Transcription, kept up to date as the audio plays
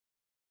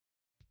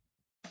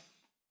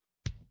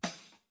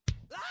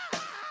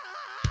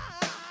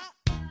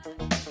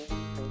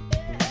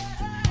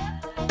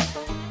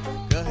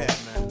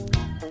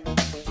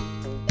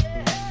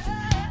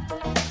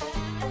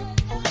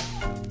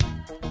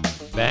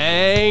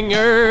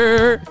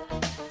banger.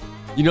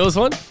 You know this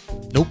one?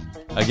 Nope.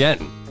 Again.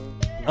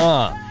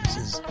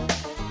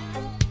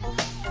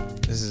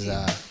 This is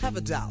Have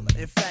a dollar.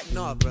 In fact,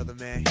 no, brother,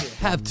 man. Here.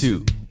 Have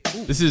to.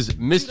 This is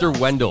Mr.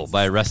 Wendell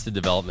by Arrested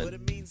Development.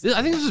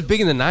 I think this was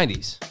big in the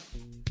 90s.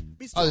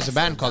 Oh, there's a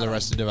band called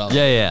Arrested Development.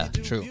 Yeah.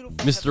 True.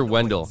 Mr.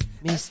 Wendell.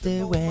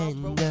 Mr.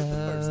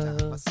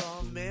 Wendell.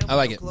 I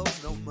like it.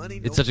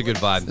 It's such a good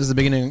vibe. This is the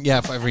beginning,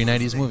 for every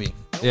 90s movie.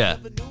 Yeah.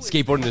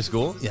 Skateboarding to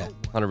school? Yeah.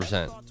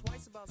 100%.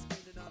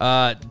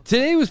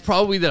 Today was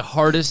probably the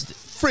hardest.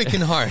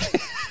 Freaking hard.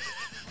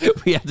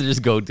 We have to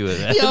just go to it,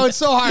 man. Yo, it's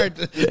so hard.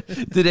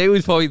 Today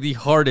was probably the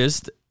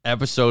hardest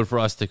episode for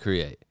us to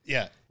create.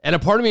 Yeah. And a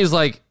part of me is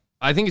like,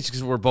 I think it's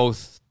because we're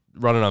both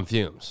running on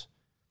fumes.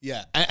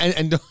 Yeah.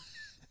 And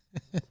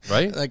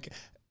right? Like,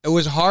 it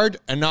was hard,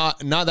 and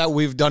not that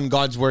we've done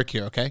God's work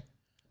here, okay?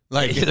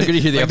 Like, they're gonna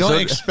hear the episode.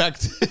 Don't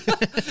expect.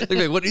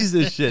 They're like, what is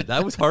this shit?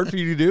 That was hard for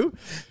you to do?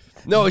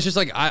 No, it's just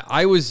like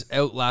I was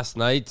out last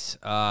night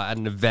at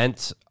an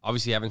event,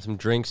 obviously having some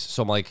drinks.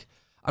 So I'm like,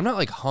 I'm not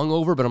like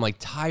hungover, but I'm like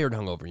tired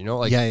hungover. You know,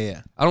 like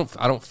Yeah. I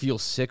don't feel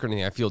sick or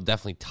anything. I feel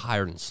definitely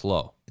tired and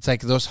slow. It's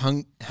like those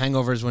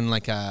hangovers when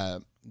like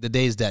the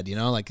day's dead. You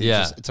know, like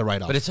it's a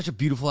write off. But it's such a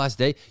beautiful ass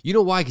day. You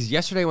know why? Because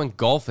yesterday I went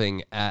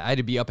golfing. I had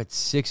to be up at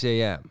 6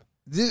 a.m.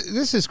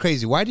 This is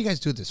crazy. Why do you guys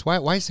do this?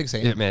 Why 6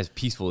 a.m.? Yeah, man, it's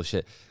peaceful as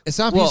shit. It's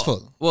not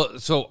peaceful.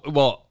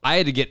 Well, I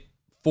had to get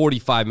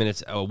 45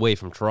 minutes away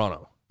from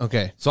Toronto.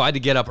 Okay. So I had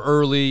to get up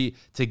early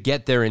to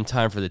get there in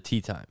time for the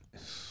tee time.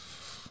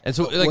 And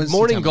so, like, When's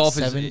morning the time? golf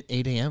Like is 7,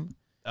 8 a.m.?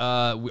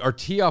 Our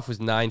tee off was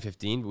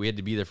 9:15, but we had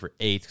to be there for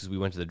 8 because we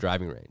went to the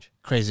driving range.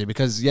 Crazy,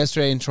 because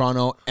yesterday in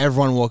Toronto,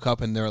 everyone woke up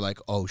and they were like,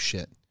 "Oh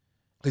shit!"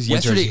 Because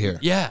Winter's yesterday, here.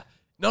 yeah,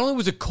 not only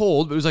was it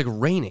cold, but it was like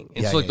raining,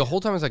 and so the yeah.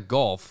 whole time I was at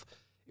golf,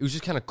 it was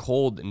just kind of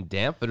cold and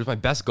damp. But it was my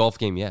best golf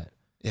game yet.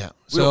 Yeah.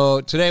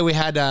 So today we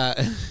had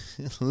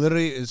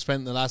literally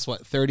spent the last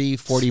 30,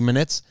 40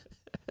 minutes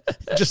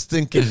just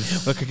thinking,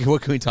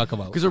 what can we talk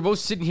about? Because we're both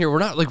sitting here, we're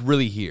not like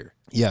really here.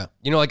 Yeah.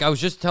 You know, like I was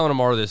just telling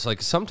Amara this,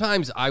 like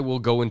sometimes I will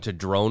go into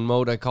drone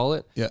mode, I call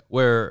it. Yeah.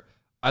 Where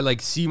I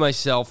like see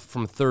myself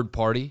from third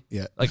party.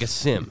 Yeah. Like a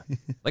sim.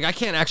 Like I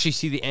can't actually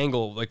see the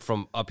angle like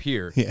from up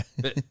here. Yeah.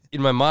 But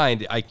in my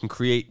mind, I can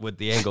create what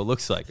the angle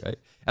looks like, right?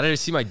 And I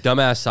just see my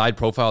dumbass side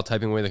profile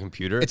typing away the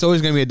computer. It's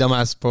always going to be a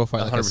dumbass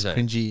profile. 100%. Like a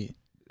cringy.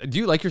 Do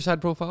you like your side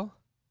profile?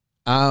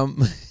 I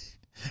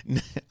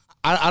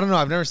don't know.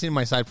 I've never seen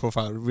my side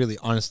profile, really,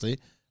 honestly.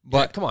 But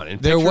Yeah, come on. In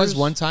there was pictures?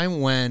 one time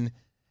when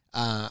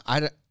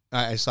I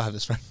still have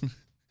this friend.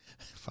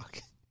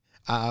 Fuck.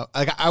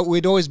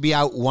 We'd always be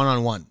out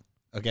one-on-one,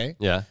 okay?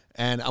 Yeah.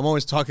 And I'm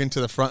always talking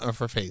to the front of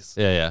her face.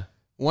 Yeah.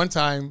 One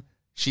time,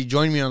 she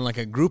joined me on like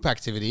a group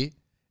activity,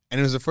 and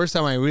it was the first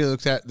time I really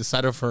looked at the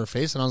side of her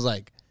face, and I was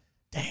like,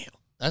 damn,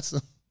 that's...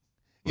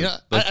 You know,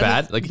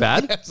 Bad? Like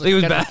bad? Yeah, it's Like it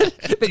was like bad?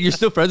 But you're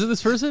still friends with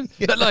this person?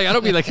 No, like, I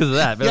don't mean like because of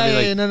that. But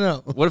I mean, like,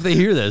 no. What if they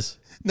hear this?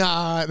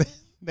 Nah,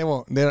 they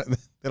won't. They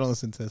don't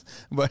listen to this.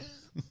 But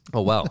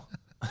Oh, wow.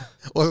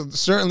 well,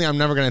 certainly I'm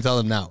never going to tell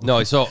them now.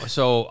 No,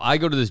 so I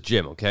go to this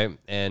gym, okay?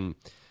 And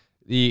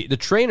the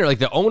trainer, like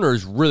the owner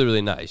is really,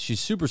 really nice. She's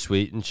super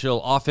sweet, and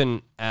she'll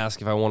often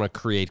ask if I want to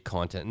create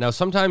content. Now,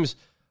 sometimes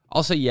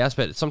I'll say yes,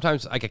 but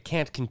sometimes like I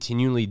can't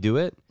continually do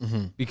it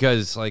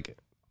because like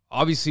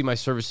obviously my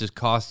services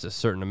cost a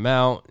certain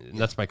amount, and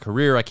that's my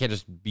career. I can't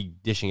just be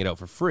dishing it out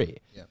for free.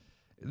 Yeah.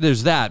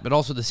 There's that, but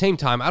also at the same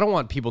time, I don't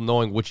want people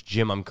knowing which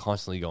gym I'm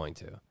constantly going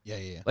to.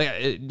 Yeah.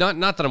 Like,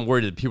 not that I'm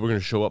worried that people are going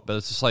to show up, but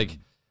it's just like,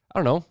 I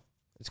don't know.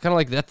 It's kind of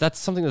like that. That's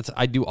something that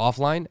I do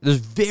offline. There's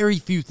very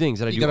few things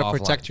that I do offline. You got to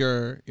protect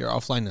your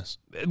offlineness.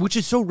 Which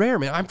is so rare,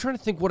 man. I'm trying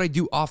to think what I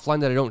do offline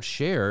that I don't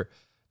share.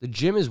 The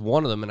gym is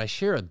one of them, and I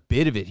share a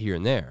bit of it here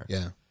and there.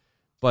 Yeah.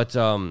 But, She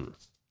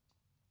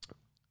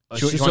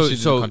wants you to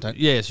do content?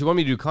 Yeah, she wanted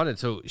me to do content.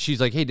 So she's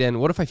like, hey, Dan,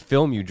 what if I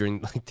film you during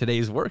like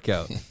today's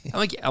workout? I'm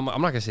like, I'm not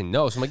going to say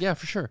no. So I'm like, yeah,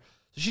 for sure.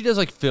 So she does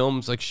like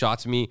films, like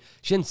shots of me.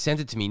 She then sent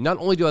it to me. Not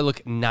only do I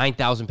look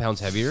 9,000 pounds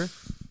heavier,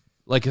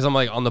 like, because I'm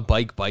like on the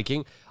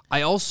biking,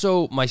 I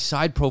also, my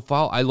side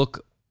profile, I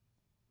look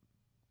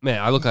like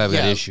I've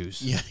got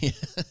issues. Yeah.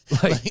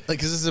 Like,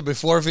 like, is this a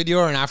before video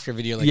or an after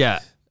video? Like, yeah.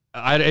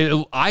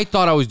 I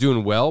thought I was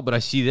doing well, but I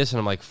see this and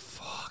I'm like,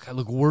 fuck, I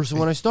look worse than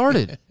when I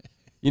started.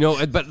 You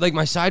know, but like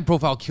my side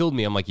profile killed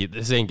me. I'm like,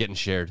 this ain't getting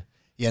shared.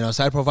 Yeah, no,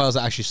 side profiles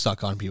actually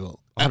suck on people.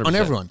 100%. On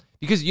everyone.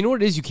 Because you know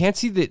what it is? You can't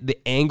see the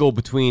angle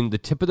between the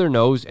tip of their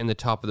nose and the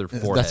top of their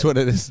forehead. That's what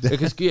it is.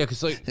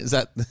 Because like, is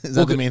that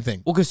the main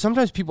thing? Well, because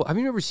sometimes people, have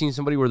you ever seen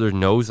somebody where their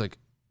nose, like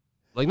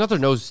not their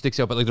nose sticks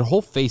out, but like their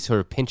whole face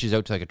sort of pinches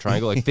out to like a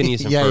triangle, like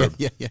Phineas and Ferb.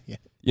 Yeah.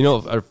 You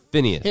know, or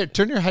Phineas. Here,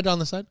 turn your head on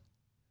the side.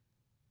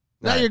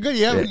 Nah. No, you're good.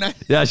 Yeah,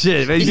 yeah,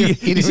 shit. He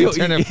didn't even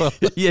turn it full.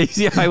 Yeah, you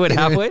see how I went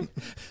halfway?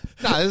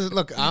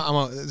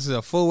 No, this is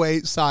a full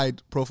weight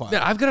side profile.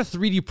 Yeah, I've got a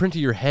 3D print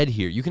of your head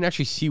here. You can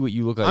actually see what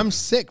you look like. I'm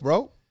sick,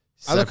 bro.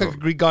 I look like a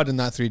Greek god in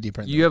that 3D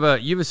print. You have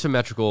a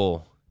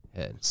symmetrical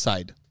head.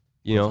 Side.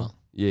 You know?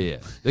 Yeah.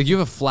 Like you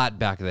have a flat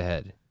back of the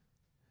head.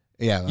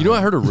 Yeah. You know,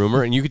 I heard a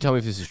rumor, and you can tell me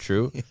if this is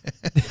true.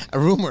 A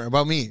rumor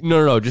about me.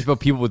 No, just about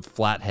people with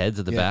flat heads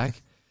at the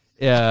back.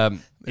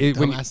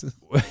 Dumbasses.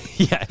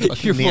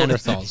 You're full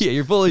Neanderthals.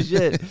 you're full of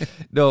shit.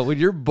 No, when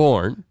you're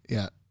born,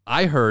 Yeah.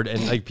 I heard,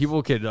 and like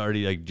people can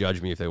already like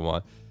judge me if they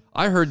want.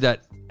 I heard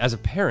that as a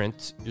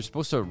parent, you're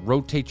supposed to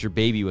rotate your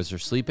baby as they're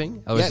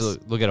sleeping. Otherwise, Yes.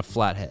 look at a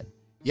flat head.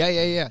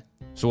 Yeah.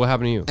 So what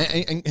happened to you?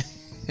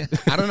 And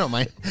I don't know,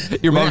 my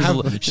Your we mom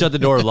don't just shut the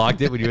door and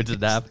locked it when you went to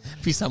the nap.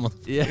 Peace out.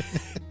 Yeah.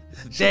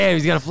 Damn,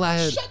 he's got a flat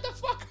head. Shut the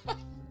fuck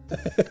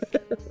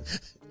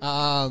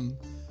up.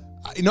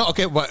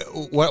 Okay.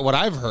 What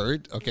I've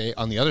heard, okay,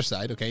 on the other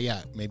side, okay,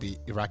 yeah, maybe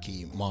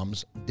Iraqi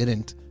moms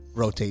didn't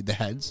rotate the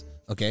heads,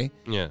 okay,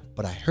 Yeah.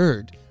 but I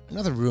heard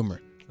another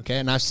rumor, okay,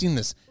 and I've seen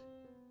this.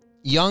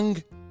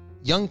 Young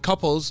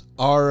couples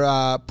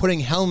are putting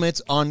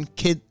helmets on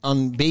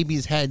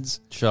babies' heads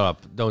Shut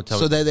up. Don't tell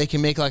me. so that they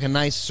can make like a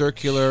nice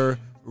circular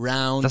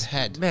round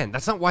head. Man,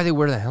 that's not why they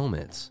wear the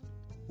helmets.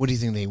 What do you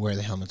think they wear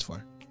the helmets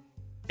for?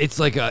 It's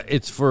like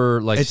it's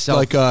for like It's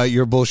like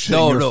you're bullshitting.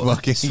 No, your no.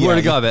 fucking, Swear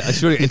to God, man. I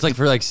swear to God, it's like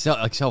for like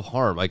self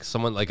harm, like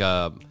someone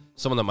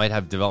someone that might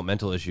have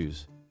developmental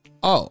issues.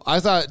 Oh, I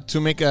thought to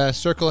make a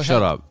circular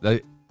Shut head.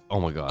 up. Oh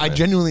my God. I man.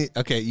 genuinely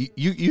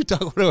you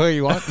talk whatever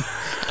you want.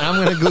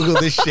 I'm gonna Google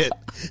this shit.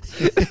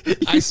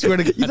 I swear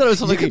to God. You thought it was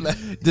something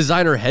like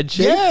designer head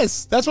shape?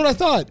 Yes, that's what I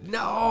thought. No.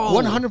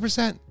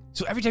 100%.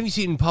 So every time you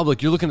see it in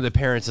public, you're looking at the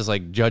parents as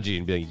like judging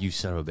and being like, "You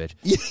son of a bitch."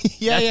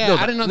 Yeah. No,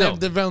 I didn't know no. that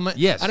development.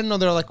 Yes. I didn't know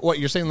they're like what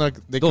you're saying. Like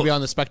they could No. be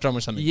on the spectrum or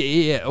something.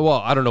 Yeah. Well,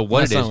 I don't know what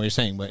That's it not is. what you're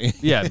saying,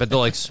 but Yeah, but they'll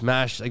like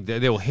smash, like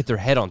they will hit their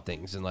head on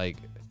things, and like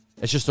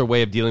it's just their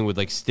way of dealing with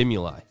like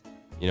stimuli,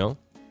 you know?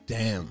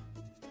 Damn.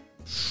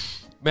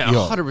 Man,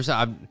 Yo.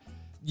 100%.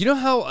 You know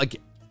how like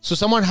So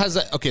someone has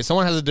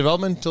a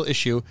developmental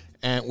issue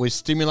and with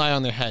stimuli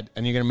on their head,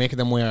 and you're gonna make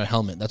them wear a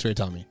helmet. That's what you're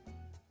telling me.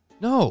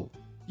 no,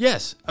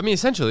 yes, I mean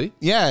essentially,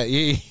 Yeah.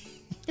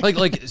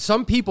 like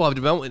some people have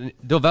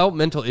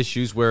developmental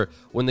issues where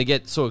when they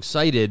get so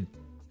excited,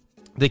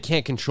 they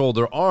can't control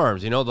their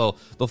arms. You know,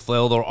 they'll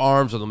flail their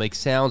arms, or they'll make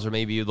sounds, or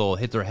maybe they'll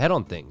hit their head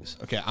on things.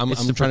 Okay, I'm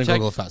It's trying to protect-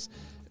 Google fast.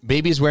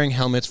 Babies wearing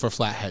helmets for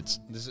flat heads.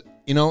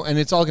 And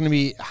it's all going to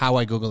be how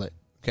I Google it.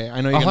 Okay,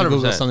 I know you're going to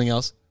Google 100%. something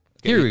else.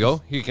 Okay. Here we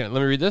go. Let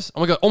me read this. Oh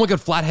my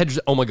god, flat head.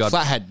 Oh my god.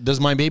 Flat head. Does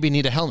my baby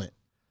need a helmet?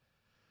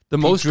 The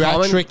most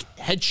common. Pediatric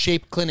head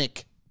shape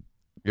clinic.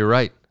 You're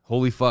right.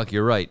 Holy fuck,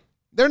 you're right.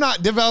 They're not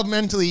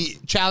developmentally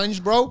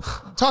challenged, bro.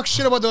 Talk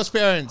shit about those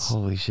parents.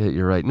 Holy shit,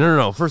 you're right.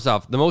 No. First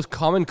off, the most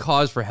common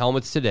cause for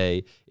helmets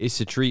today is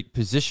to treat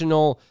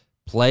positional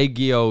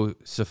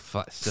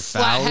plagiocephaly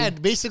Flat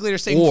head. Basically, they're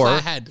saying or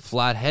flat head.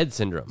 flat head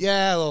syndrome.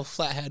 Yeah, a little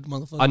flat head,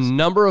 motherfucker. A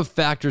number of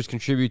factors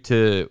contribute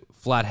to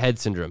flat head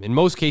syndrome. In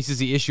most cases,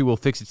 the issue will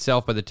fix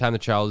itself by the time the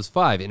child is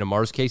 5. In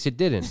Amar's case, it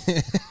didn't.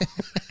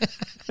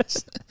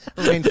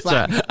 Remain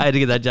flat. Sorry, I had to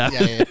get that job.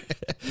 Yeah.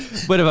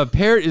 But if a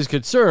parent is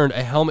concerned,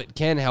 a helmet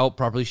can help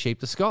properly shape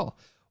the skull.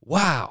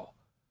 Wow.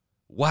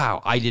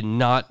 I did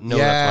not know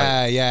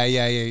that's Yeah.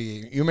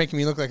 You're making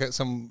me look like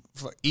some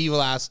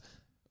evil ass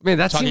Man,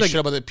 that talking seemed like shit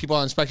about the people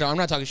on the spectrum. I'm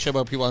not talking shit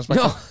about people on the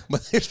spectrum. No.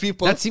 But there's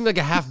people. that seemed like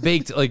a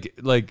half-baked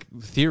like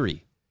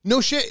theory.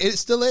 No shit. It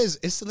still is.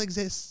 It still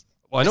exists.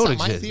 Well, I know It's it not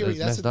my exists. theory. It's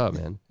That's messed a- up,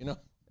 man. You know?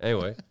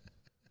 Anyway.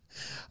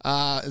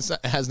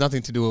 It has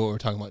nothing to do with what we're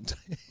talking about.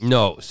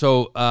 No.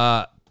 So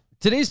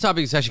today's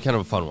topic is actually kind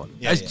of a fun one.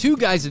 As two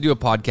guys that do a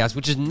podcast,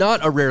 which is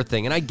not a rare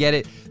thing, and I get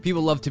it.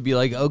 People love to be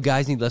like, oh,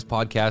 guys need less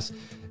podcasts.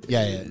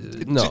 Yeah.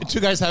 No. Two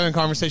guys having a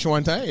conversation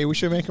one time. Hey, we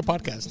should make a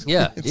podcast.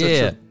 Yeah. It's so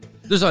yeah. true.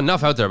 There's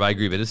enough out there, but I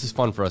agree. But this is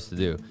fun for us to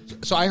do.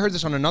 So I heard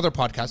this on another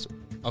podcast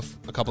of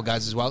a couple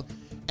guys as well,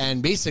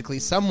 and basically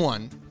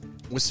someone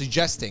was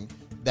suggesting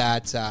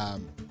that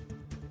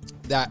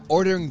that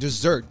ordering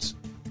dessert,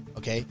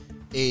 okay,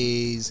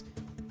 is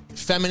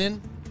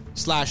feminine /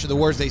 the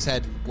words they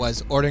said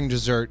was ordering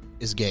dessert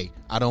is gay.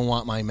 I don't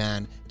want my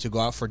man to go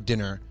out for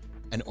dinner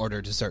and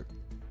order dessert.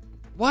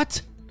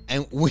 What?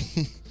 And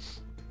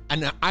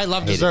I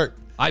love Hate dessert. it.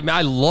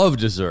 I love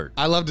dessert.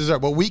 I love dessert,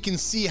 but we can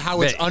see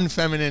how it's Man,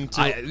 unfeminine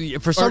to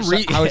for some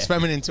reason how it's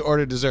feminine to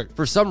order dessert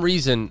For some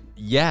reason,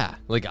 yeah.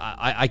 Like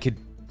I could.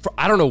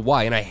 I don't know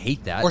why, and I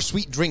hate that. or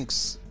sweet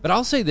drinks. But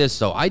I'll say this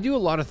though: I do a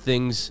lot of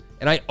things,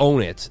 and I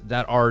own it,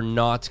 that are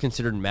not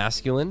considered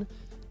masculine.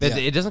 That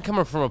Yeah. it doesn't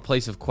come from a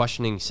place of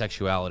questioning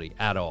sexuality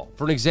at all.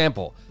 For an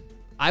example,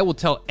 I will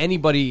tell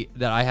anybody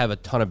that I have a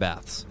ton of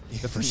baths.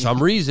 But for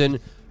some reason,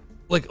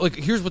 like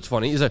here's what's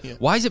funny: is that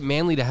why is it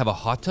manly to have a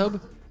hot tub,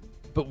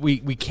 but we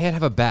can't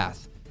have a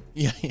bath?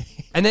 Yeah.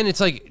 And then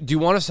it's like, do you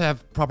want us to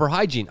have proper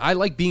hygiene? I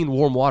like being in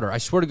warm water. I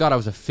swear to God, I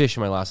was a fish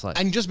in my last life.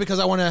 And just because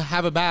I want to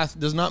have a bath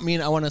does not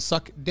mean I want to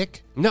suck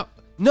dick. No,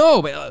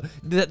 but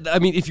I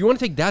mean, if you want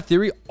to take that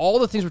theory, all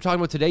the things we're talking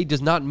about today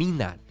does not mean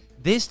that.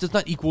 This does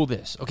not equal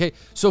this, okay?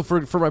 So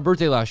for my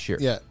birthday last year,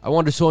 Yeah. I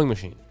wanted a sewing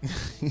machine.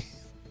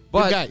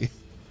 But, guy.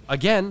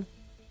 again,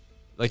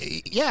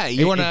 like, Yeah,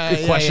 you want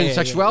to question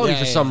sexuality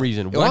for some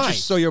reason. You want Why? to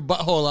sew your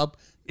butthole up.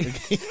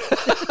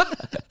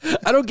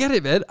 I don't get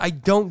it, man. I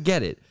don't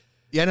get it.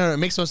 Yeah, no, it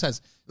makes no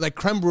sense. Like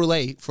creme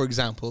brulee, for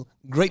example,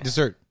 great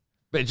dessert.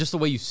 But just the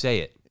way you say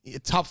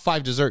it. Top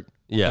 5 dessert.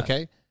 Yeah.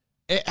 Okay.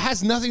 It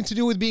has nothing to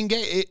do with being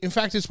gay. In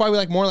fact, it's probably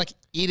like more like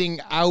eating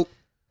out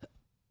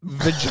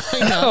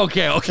vagina.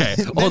 Okay.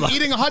 Hold on.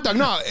 Eating a hot dog.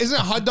 No, isn't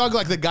a hot dog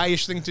like the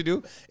guyish thing to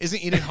do? Isn't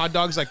eating hot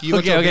dogs like you go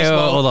Okay, to a okay,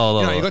 baseball? hold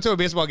on. You know, you go to a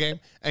baseball game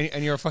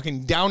and you're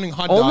fucking downing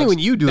hot dogs. Only when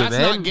you do That's it,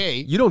 man. not gay.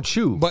 You don't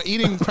chew. But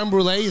eating creme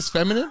brulee is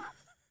feminine.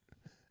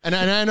 And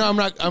I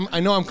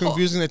know I'm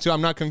confusing the two.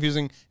 I'm not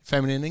confusing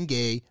feminine and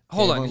gay.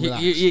 Hold Okay, on.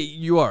 relax.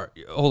 You are.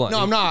 Hold on. No,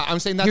 I'm not. I'm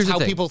saying that's Here's the how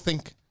thing. people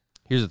think.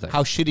 Here's the thing.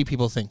 How shitty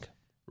people think.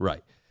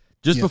 Right.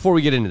 Just before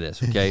we get into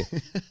this, okay?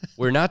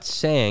 We're not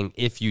saying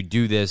if you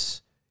do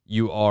this,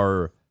 you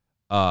are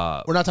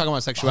We're not talking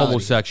about sexuality.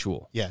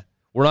 homosexual. Yeah.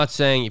 We're not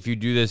saying if you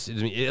do this,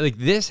 like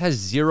this has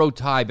zero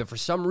tie, but for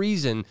some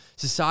reason,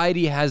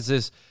 society has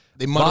this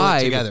They muddle it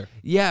vibe. together.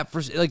 Yeah,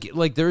 for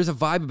like there is a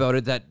vibe about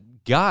it that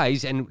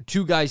guys, and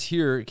 2 guys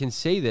here can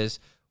say this.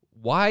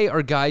 Why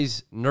are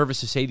guys nervous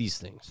to say these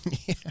things?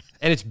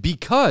 And it's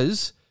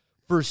because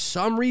for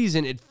some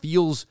reason it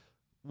feels.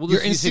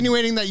 You're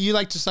insinuating that you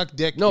like to suck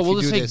dick. No, if we'll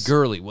you just do say this.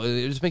 girly. Well,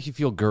 it just makes you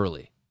feel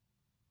girly,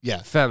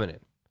 Yeah. feminine,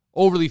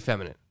 overly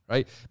feminine,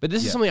 right? But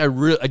this is something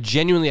I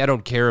genuinely I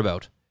don't care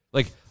about.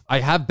 Like I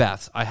have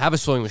baths, I have a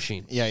sewing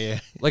machine. Yeah.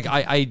 Like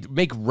I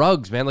make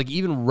rugs, man. Like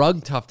even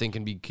rug tufting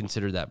can be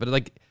considered that. But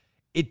like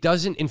it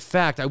doesn't. In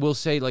fact, I will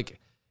say like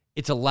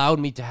it's allowed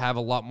me to have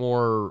a lot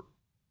more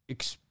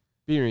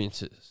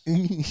experiences.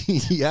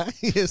 Yeah.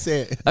 You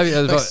say it. I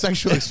mean, Like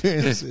sexual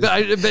experiences.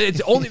 but it's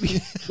only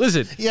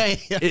listen. Yeah.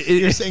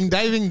 You're saying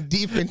diving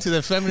deep into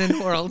the feminine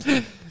world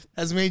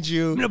has made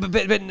you. No,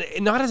 but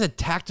not as a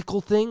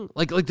tactical thing.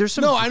 Like there's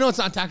some. No, I know it's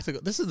not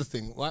tactical. This is the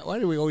thing. Why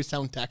do we always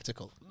sound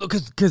tactical?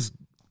 Because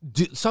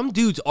some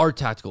dudes are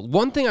tactical.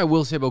 One thing I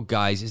will say about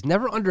guys is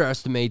never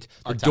underestimate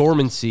the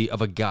dormancy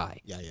of a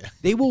guy. Yeah.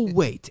 They will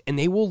wait and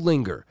they will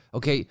linger.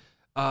 Okay,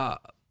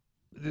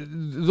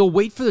 they'll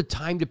wait for the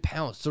time to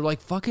pounce. They're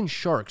like fucking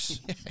sharks.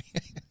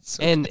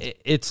 And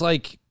it's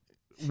like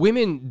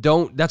women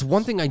don't. That's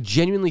one thing I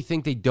genuinely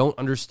think they don't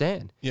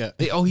understand. Yeah.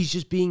 He's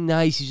just being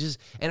nice. He's just.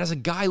 And as a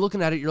guy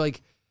looking at it, you're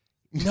like,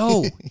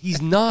 no,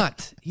 he's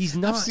not. He's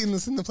not. I've seen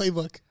this in the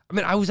playbook. I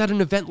mean, I was at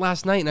an event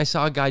last night and I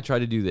saw a guy try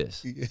to do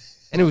this,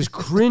 and it was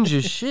cringe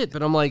as shit.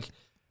 But I'm like,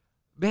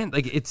 man,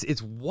 like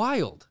it's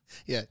wild.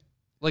 Yeah.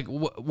 Like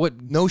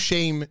what No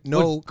shame.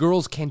 No. what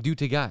girls can do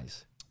to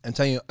guys. I'm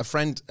telling you, a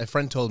friend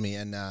told me,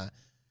 and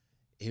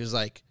he was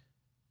like,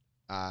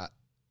 I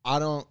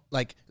don't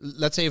like.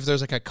 Let's say if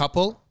there's like a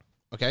couple,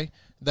 okay,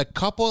 the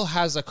couple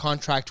has a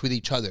contract with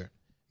each other.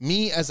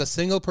 Me as a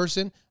single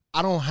person,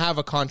 I don't have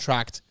a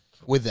contract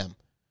with them.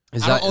 I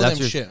don't owe them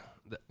shit.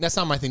 That's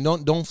not my thing.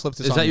 Don't flip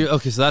this. Is that your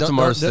okay? So that's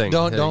Amar's thing.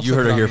 Don't You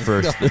heard her here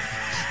first.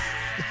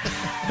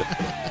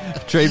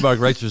 Trademark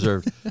rights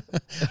reserved.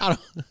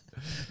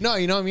 No,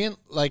 you know what I mean.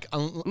 Like No,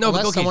 unless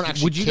but okay, someone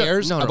actually would you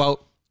cares no.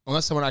 about,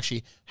 unless someone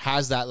actually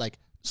has that like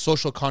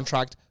social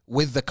contract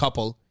with the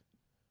couple,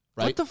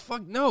 right? What the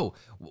fuck? No,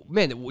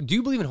 man. Do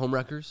you believe in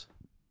homewreckers?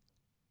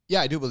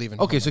 Yeah, I do believe in.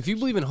 Okay, so if you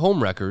believe in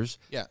homewreckers,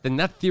 Yeah. then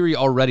that theory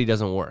already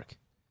doesn't work.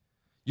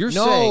 You're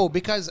no, saying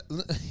because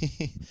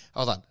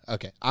hold on.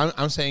 Okay,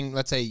 I'm saying,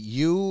 let's say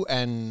you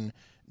and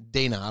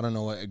Dana. I don't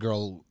know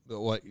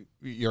what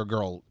your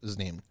girl is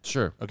named.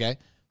 sure. Okay,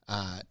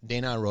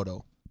 Dana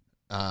Rodo.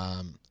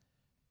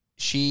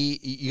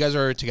 You guys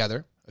are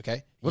together.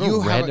 Okay, What you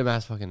a have random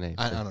ass fucking name.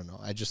 I don't know.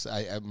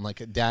 I'm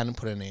like Dan and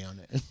put an A on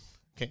it.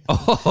 Okay,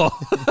 Oh,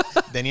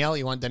 Danielle.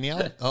 You want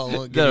Danielle? Oh,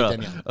 we'll give no. you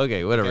Danielle.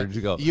 Okay, whatever. Okay?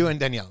 Just go. You and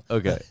Danielle.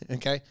 Okay.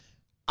 Okay.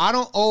 I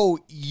don't owe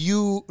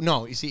you.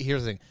 No, you see,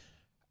 here's the thing.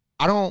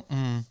 I don't.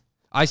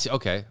 I see.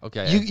 Okay.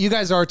 You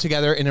guys are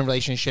together in a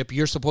relationship.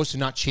 You're supposed to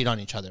not cheat on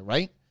each other,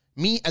 right?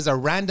 Me as a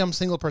random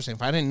single person,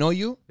 if I didn't know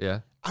you, Yeah.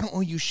 I don't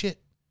owe you shit.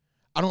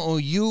 I don't owe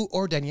you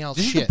or Danielle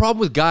This shit. is the problem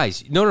with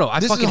guys. No. I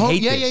This fucking is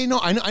hate yeah, this. yeah, no,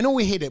 I know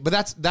we hate it, but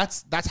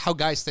that's how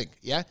guys think.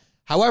 Yeah.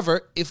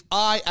 However, if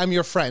I am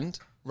your friend,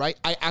 right,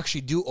 I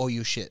actually do owe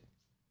you shit.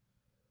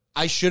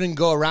 I shouldn't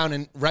go around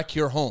and wreck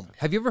your home.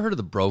 Have you ever heard of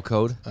the bro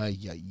code?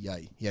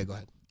 Yeah, go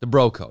ahead. The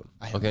bro code.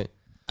 haven't. Okay.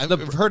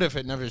 I've heard of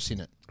it, never seen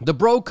it. The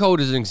bro code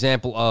is an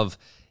example of,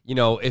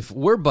 if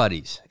we're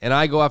buddies and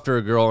I go after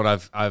a girl and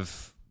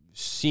I've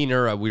seen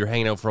her, we were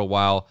hanging out for a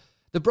while.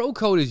 The bro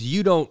code is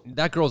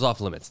that girl's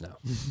off limits now.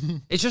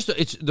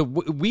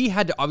 We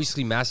had to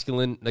obviously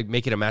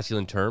make it a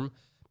masculine term,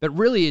 but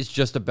really it's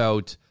just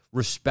about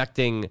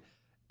respecting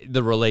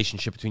the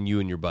relationship between you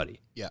and your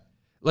buddy. Yeah.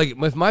 Like,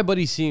 if my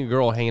buddy's seeing a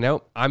girl hanging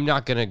out, I'm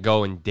not going to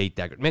go and date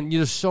that girl. Man,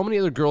 there's so many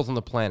other girls on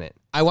the planet.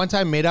 I one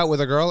time made out with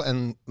a girl,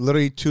 and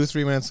literally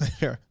 2-3 minutes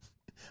later,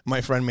 my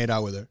friend made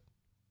out with her.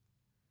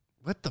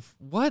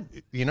 What?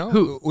 You know?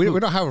 Who? We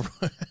don't have...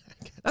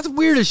 That's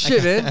weird as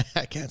shit, man.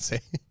 I can't say.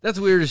 That's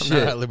weird as I'm shit.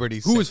 not at liberty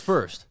to Who say. was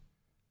first?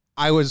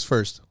 I was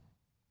first.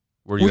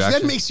 Were you Which actually?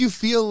 then makes you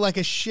feel like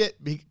a shit.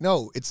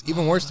 No, it's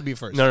even worse to be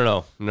first.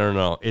 No.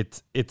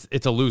 It's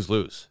a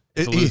lose-lose.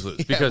 It's a lose-lose.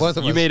 Yeah, Because both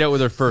of you us. made out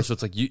with her first, so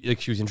it's like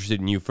she was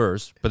interested in you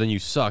first, but then you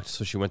sucked,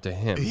 so she went to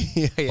him.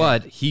 Yeah.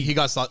 But he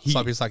got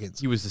sloppy seconds.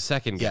 He was the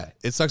second guy. Yeah,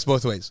 it sucks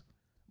both ways.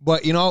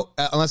 But you know,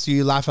 unless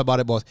you laugh about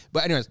it both.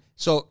 But anyways,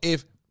 so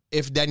if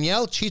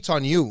Danielle cheats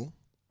on you,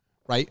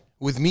 right,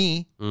 with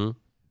me,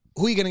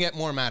 who are you gonna get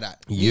more mad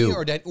at? You. Me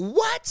or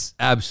What?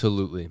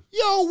 Absolutely.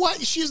 Yo, what?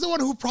 She's the one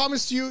who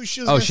promised you.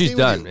 She's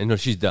done. And no,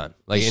 she's done.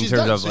 Like in She's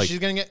terms done, of so like, you're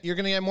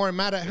gonna get more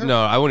mad at her.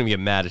 no, I wouldn't even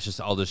get mad. It's just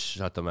I'll just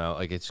shut them out.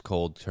 Like it's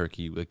cold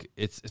turkey. Like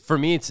it's for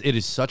me. It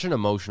is such an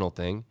emotional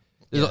thing.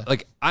 Yeah.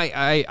 Like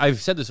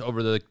I've said this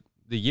over the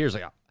years.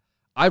 Like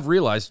I've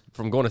realized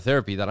from going to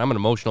therapy that I'm an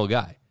emotional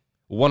guy,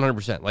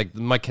 100%. Like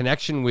my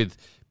connection with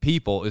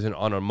people is on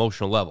an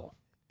emotional level.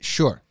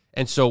 Sure.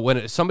 And so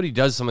when somebody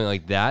does something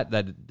like that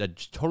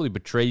totally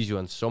betrays you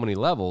on so many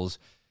levels,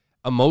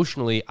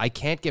 emotionally, I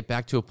can't get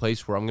back to a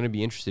place where I'm going to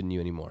be interested in you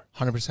anymore.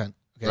 100%.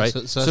 Okay, Right?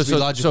 So that's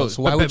logical.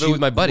 So why but would you?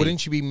 with my buddy,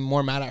 Wouldn't you be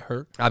more mad at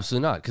her?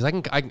 absolutely not, because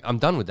I'm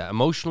done with that.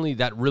 Emotionally,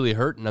 that really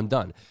hurt, and I'm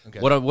done. Okay.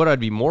 What I'd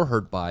be more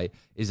hurt by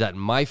is that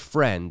my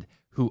friend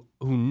who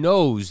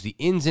knows the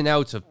ins and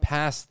outs of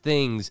past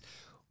things.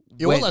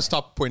 You won't let's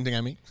stop pointing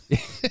at me.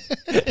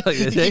 Like,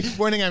 You keep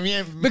pointing at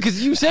me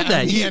because you said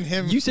that. Me and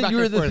him. You said back you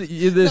were and forth.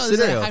 the No, this is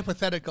scenario.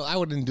 hypothetical. I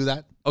wouldn't do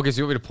that. Okay, so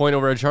you want me to point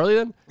over at Charlie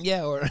then?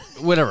 Yeah, or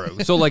Whatever.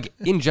 So, like,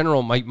 in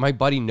general, my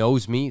buddy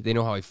knows me. They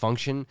know how I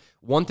function.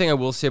 One thing I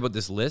will say about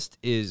this list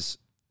is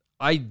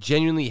I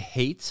genuinely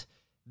hate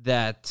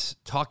that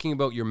talking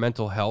about your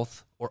mental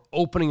health or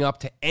opening up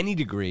to any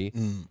degree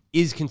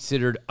is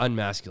considered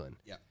unmasculine.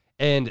 Yeah.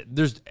 And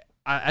there's,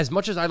 as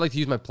much as I'd like to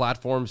use my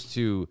platforms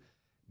to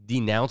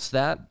denounce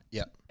that,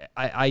 yeah.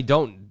 I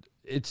don't,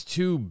 it's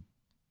too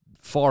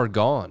far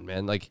gone,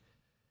 man. Like,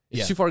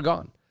 it's too far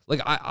gone.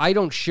 Like, I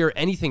don't share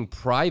anything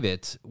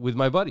private with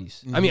my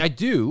buddies. I mean, I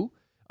do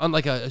on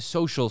like a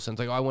social sense,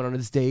 like, oh, I went on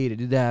this date, I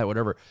did that,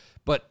 whatever.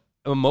 But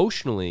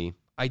emotionally,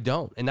 I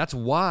don't. And that's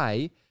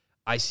why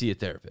I see a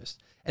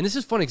therapist. And this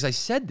is funny because I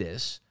said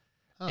this,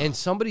 and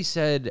somebody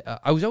said,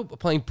 I was out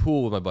playing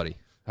pool with my buddy,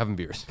 having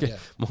beers. Okay.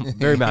 Yeah.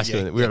 Very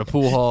masculine. We were at a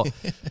pool hall.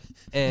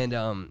 And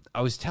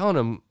I was telling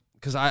him,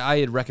 because I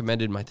had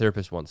recommended my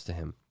therapist once to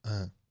him.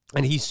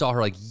 And he saw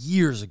her like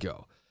years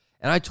ago.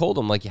 And I told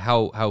him like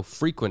how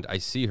frequent I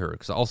see her,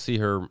 because I'll see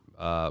her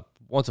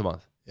once a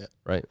month. Yeah.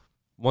 Right?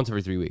 Once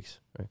every 3 weeks.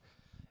 Right?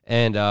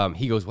 And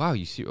he goes, wow,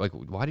 you see, like,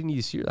 why didn't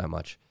you see her that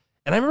much?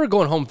 And I remember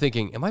going home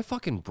thinking, am I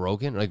fucking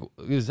broken? Like,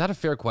 is that a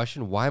fair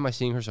question? Why am I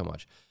seeing her so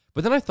much?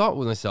 But then I thought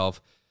with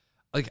myself,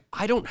 like,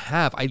 I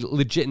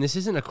legit, and this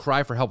isn't a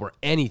cry for help or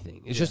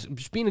anything. It's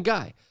just being a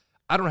guy.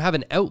 I don't have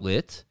an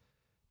outlet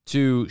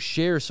to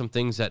share some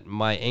things that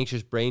my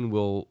anxious brain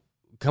will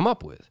come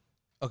up with.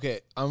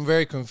 Okay, I'm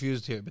very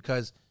confused here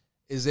because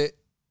do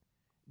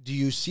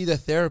you see the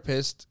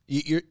therapist,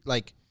 you're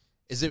like,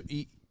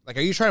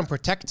 are you trying to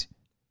protect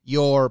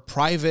your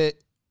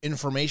private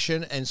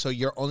information and so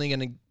you're only going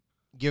to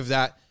give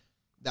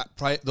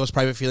those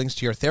private feelings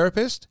to your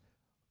therapist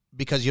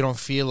because you don't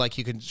feel like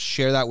you can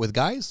share that with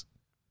guys?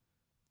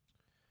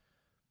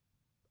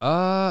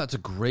 It's a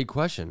great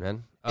question,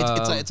 man.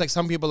 It's like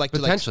some people like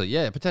potentially,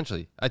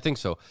 potentially. I think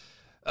so,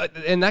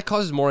 and that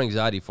causes more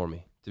anxiety for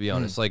me, to be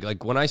honest.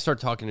 Like when I start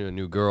talking to a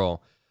new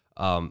girl,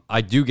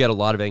 I do get a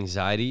lot of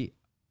anxiety,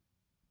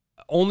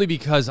 only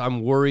because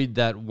I'm worried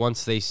that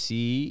once they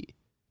see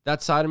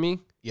that side of me,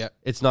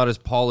 it's not as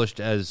polished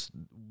as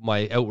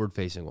my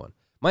outward-facing one.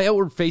 My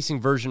outward-facing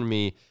version of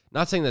me,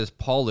 not saying that it's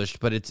polished,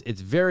 but it's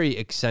very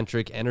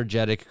eccentric,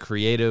 energetic,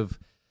 creative.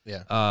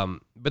 Yeah.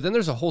 But then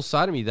there's a whole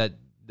side of me that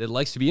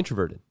likes to be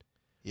introverted.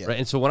 Yeah. Right.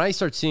 And so when I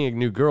start seeing a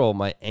new girl,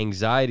 my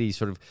anxiety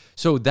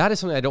so that is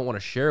something I don't want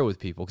to share with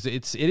people because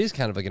it is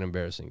kind of like an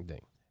embarrassing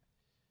thing.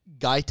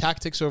 Guy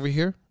tactics over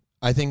here.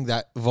 I think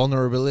that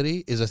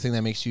vulnerability is a thing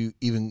that makes you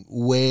even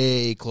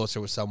way closer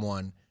with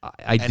someone.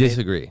 I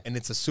disagree. And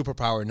it's a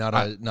superpower, not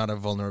a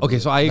vulnerability. Okay,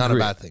 so I agree. Not a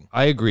bad thing.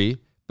 I agree,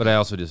 but I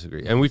also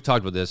disagree. And we've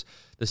talked about this.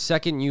 The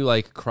second you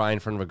like cry in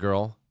front of a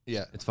girl,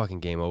 it's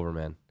fucking game over,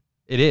 man.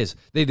 It is.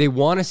 They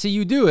want to see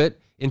you do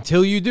it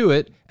until you do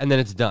it, and then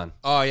it's done.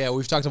 Oh, yeah.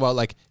 We've talked about,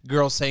 like,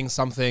 girls saying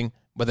something,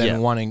 but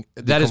then wanting...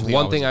 That is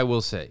one thing I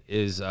will say,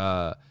 is...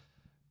 and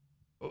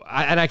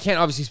I can't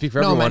obviously speak for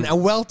everyone. No, man, a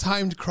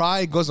well-timed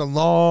cry goes a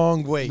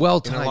long way in a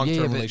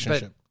long-term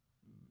relationship.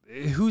 But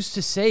who's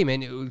to say,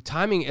 man?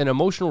 Timing an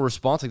emotional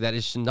response like that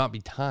should not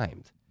be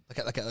timed.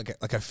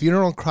 Like a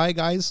funeral cry,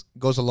 guys,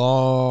 goes a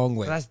long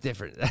way. That's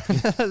different.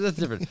 That's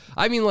different.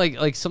 I mean,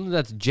 like something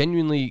that's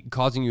genuinely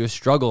causing you a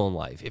struggle in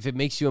life. If it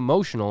makes you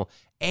emotional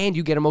and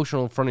you get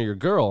emotional in front of your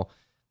girl,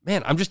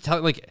 man, I'm just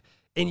telling, like,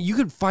 and you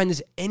could find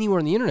this anywhere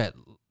on the internet,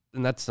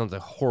 and that sounds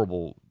like a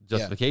horrible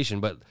justification,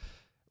 but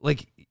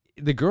like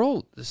the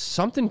girl,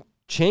 something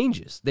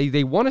changes.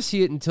 They want to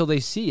see it until they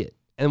see it,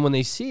 and when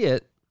they see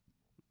it,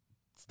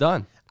 it's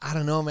done. I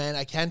don't know, man.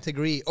 I can't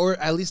agree. Or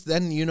at least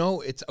then,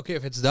 it's okay.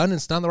 If it's done,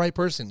 it's not the right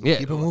person. Yeah.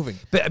 Keep it moving.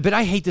 But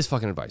I hate this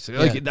fucking advice.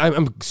 Like,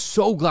 I'm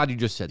so glad you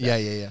just said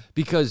that. Yeah.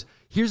 Because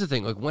here's the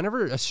thing. Like,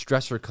 whenever a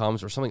stressor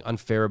comes or something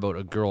unfair about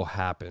a girl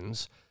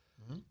happens,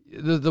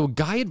 the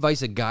guy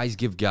advice that guys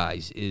give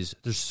guys is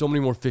there's so many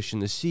more fish in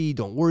the sea.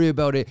 Don't worry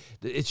about it.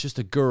 It's just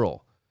a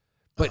girl.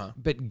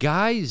 But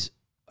guys,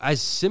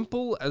 as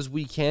simple as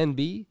we can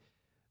be,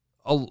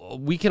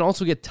 we can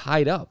also get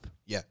tied up.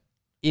 Yeah.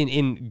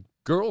 In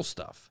girl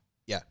stuff.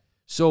 Yeah.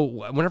 So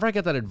whenever I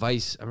get that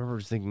advice, I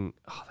remember thinking,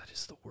 oh, that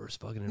is the worst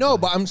fucking advice. No,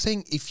 but I'm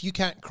saying if you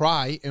can't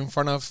cry in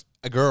front of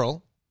a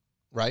girl,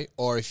 right?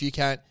 Or if you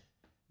can't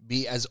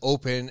be as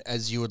open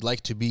as you would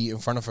like to be in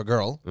front of a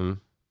girl,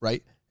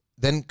 right?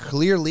 Then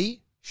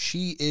clearly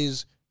she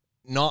is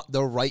not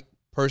the right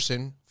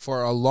person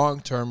for a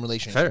long-term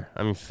relationship. Fair.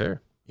 I mean,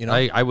 fair. You know?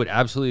 I would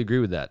absolutely agree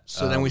with that.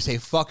 So then we say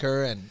fuck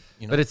her and,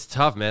 you know. But it's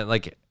tough, man.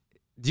 Like,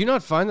 do you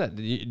not find that?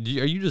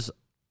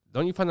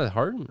 Don't you find that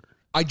hard?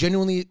 I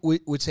genuinely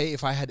would say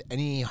if I had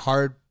any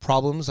hard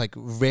problems, like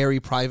very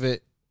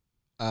private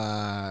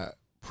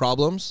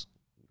problems.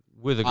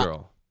 With a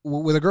girl.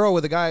 With a girl,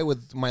 with a guy,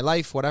 with my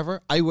life,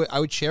 whatever, I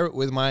would share it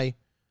with my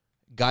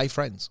guy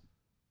friends.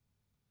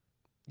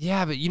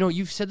 Yeah, but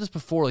you've said this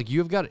before. Like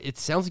it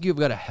sounds like you've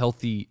got a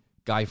healthy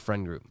guy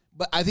friend group.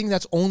 But I think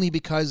that's only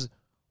because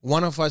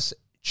one of us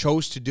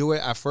chose to do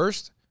it at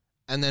first,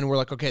 and then we're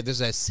like, okay, this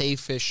is a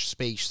safe-ish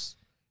space.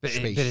 But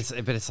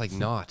it's like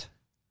not.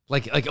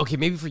 Like okay,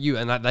 maybe for you,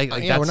 and that's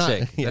we're not.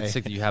 sick. Yeah, that's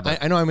sick that you have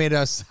that. I know I made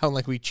us sound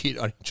like we cheat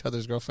on each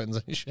other's girlfriends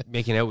and shit.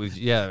 Making out with,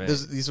 yeah. Man.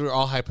 These were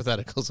all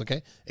hypotheticals,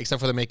 okay?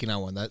 Except for the making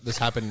out one. This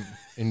happened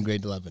in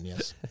grade 11,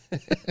 yes.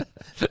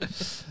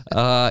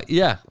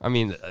 Yeah, I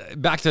mean,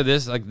 back to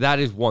this, like that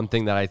is one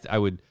thing that I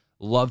would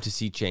love to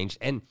see changed.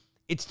 And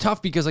it's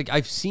tough because like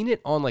I've seen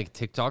it on like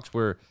TikToks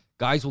where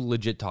guys will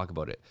legit talk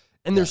about it.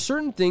 And there's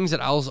certain things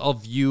that I'll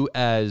view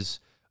as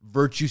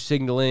virtue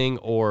signaling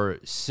or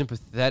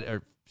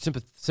sympathy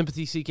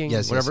seeking,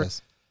 whatever.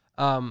 Yes.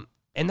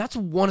 And that's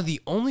one of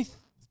the only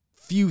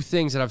few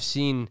things that I've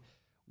seen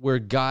where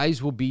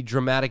guys will be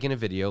dramatic in a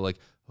video, like,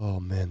 oh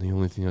man, the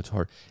only thing that's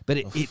hard. But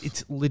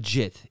it's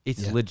legit.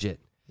 It's legit.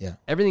 Yeah.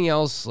 Everything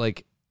else,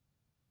 like,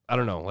 I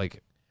don't know,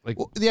 like.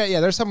 Well, yeah.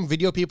 There's some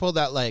video people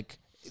that like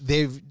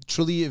they've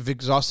truly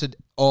exhausted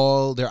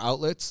all their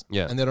outlets.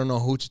 Yeah. And they don't know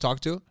who to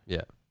talk to.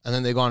 Yeah. And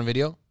then they go on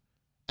video.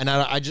 And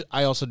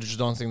I also just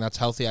don't think that's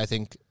healthy. I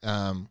think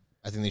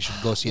they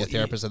should go see a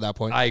therapist at that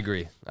point. I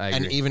agree.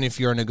 And even if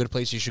you're in a good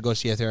place, you should go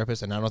see a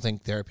therapist. And I don't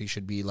think therapy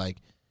should be like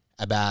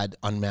a bad,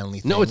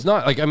 unmanly thing. No, it's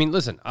not. Like, I mean,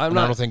 listen, I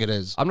don't think it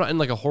is. I'm not in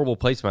like a horrible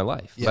place in my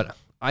life, Yeah. but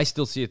I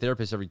still see a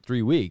therapist every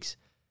 3 weeks.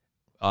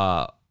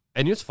 And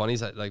you know what's funny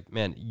is that, like,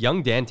 man,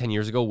 young Dan 10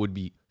 years ago would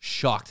be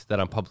shocked that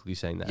I'm publicly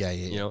saying that. Yeah.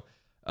 You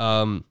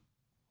know?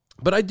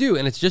 But I do,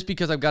 and it's just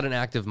because I've got an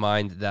active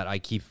mind that I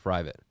keep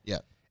private. Yeah.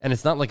 And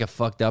it's not like a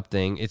fucked up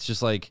thing. It's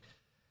just like,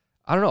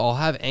 I don't know, I'll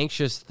have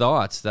anxious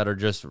thoughts that are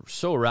just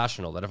so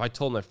irrational that if I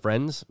told my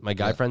friends, my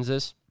guy friends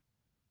this,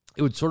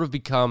 it would sort of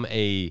become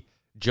a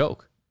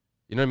joke.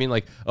 You know what I mean?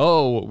 Like,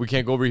 oh, we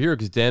can't go over here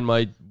because Dan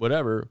might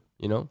whatever,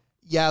 you know?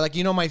 Yeah, like,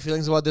 you know my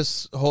feelings about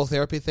this whole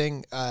therapy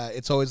thing?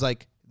 It's always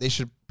like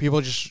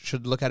people just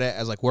should look at it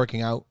as like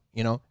working out,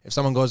 you know? If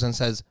someone goes and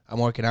says, I'm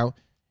working out,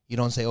 you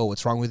don't say, oh,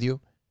 what's wrong with you?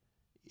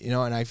 You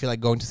know, and I feel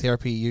like going to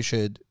therapy,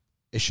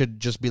 it should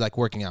just be like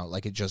working out.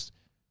 Like there's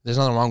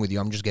nothing wrong with you.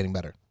 I'm just getting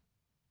better.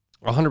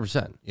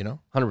 100%. You know?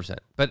 100%.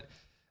 But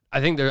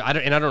I think I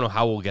don't know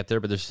how we'll get there,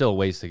 but there's still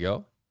ways to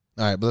go.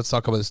 All right, but let's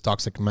talk about this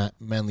toxic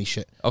manly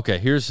shit. Okay,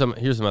 here's some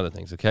other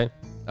things, okay?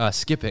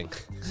 Skipping.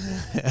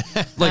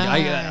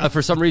 Like,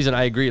 for some reason,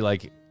 I agree.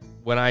 Like,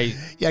 when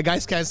Yeah,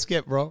 guys can't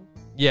skip, bro.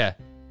 Yeah.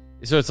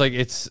 So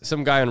it's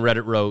some guy on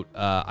Reddit wrote,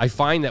 I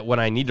find that when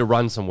I need to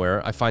run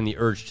somewhere, I find the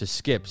urge to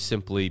skip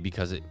simply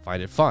because I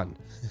find it fun.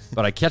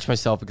 But I catch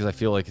myself because I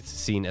feel like it's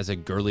seen as a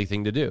girly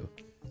thing to do.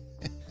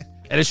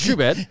 And it's true,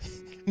 man.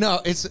 No,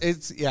 it's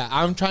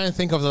I'm trying to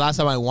think of the last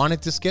time I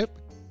wanted to skip.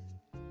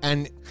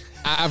 And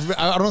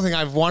I don't think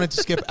I've wanted to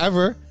skip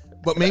ever.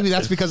 But maybe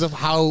that's because of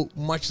how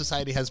much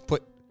society has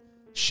put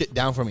shit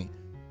down for me.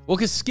 Well,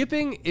 because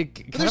skipping,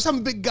 there's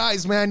some big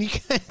guys, man. You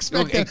can't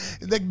expect them.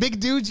 Like big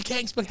dudes, you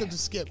can't expect them to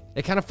skip.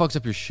 It kind of fucks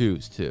up your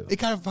shoes, too. It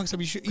kind of fucks up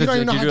your shoes. You don't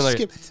even know how to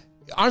skip.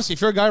 Honestly,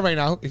 if you're a guy right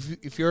now,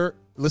 if you're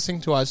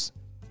listening to us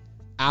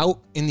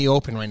out in the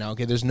open right now,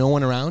 okay, there's no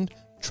one around,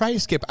 try to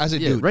skip as a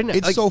dude. Right now,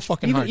 it's like, so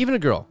fucking hard. Even a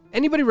girl.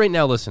 Anybody right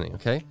now listening,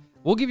 okay?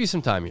 We'll give you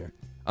some time here.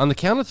 On the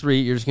count of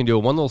 3, you're just going to do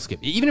one little skip.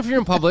 Even if you're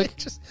in public,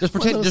 just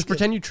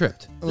pretend you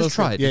tripped. Just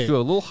try it. Just do a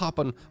little hop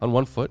on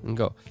one foot and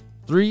go.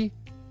 3,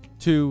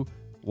 2,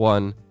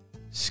 1,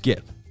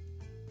 skip.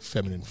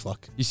 Feminine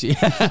fuck. You see?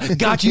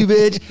 Got you,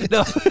 bitch.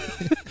 No.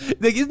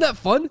 Like, isn't that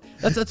fun?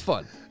 That's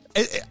fun.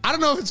 I don't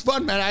know if it's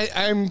fun, man.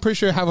 I'm pretty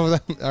sure half of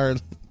them are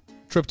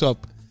tripped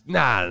up.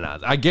 Nah.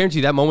 I guarantee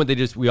you that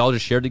moment we all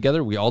just shared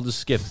together. We all just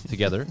skipped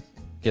together.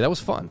 Okay, that was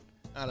fun.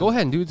 Go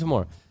ahead and do it some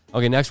more.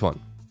 Okay, next one.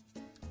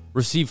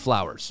 Receive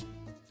flowers.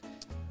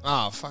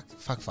 Oh,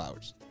 fuck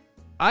flowers.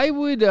 I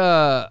would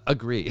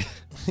agree.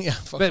 Yeah,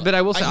 but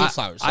I will say I hate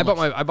flowers. I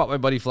bought my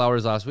buddy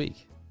flowers last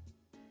week.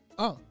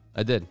 Oh,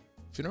 I did.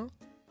 Funeral?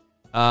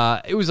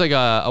 It was like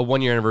a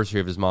 1-year anniversary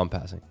of his mom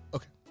passing.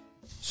 Okay.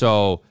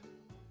 So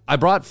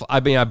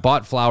I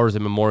bought flowers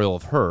in memorial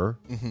of her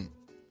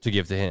to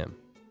give to him.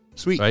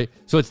 Sweet. Right?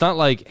 So it's not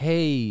like,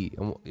 hey,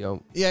 you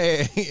know.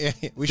 Yeah.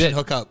 We should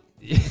hook up.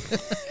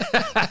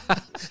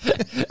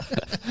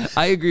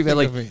 I agree, man.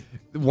 Like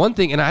one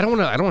thing, and I don't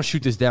want to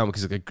shoot this down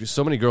because like,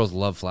 so many girls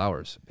love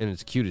flowers and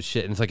it's cute as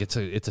shit, and it's like it's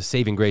a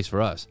saving grace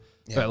for us.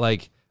 Yeah. But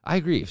like, I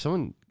agree. If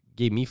someone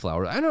gave me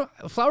flowers, I know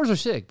flowers are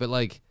sick, but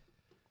like,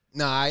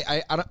 no,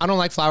 I don't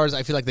like flowers.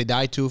 I feel like they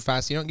die too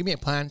fast. You know, give me a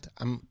plant.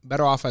 I'm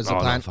better off as a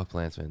plant. No, fuck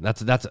plants, man.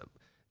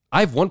 I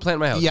have one plant in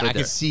my house. Yeah, right I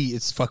there. can see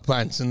it's fuck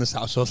plants in this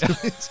household.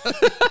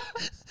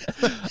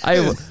 I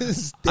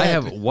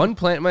have one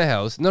plant in my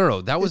house.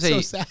 No. That was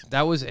It's so sad.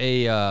 that was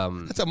a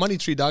That's a money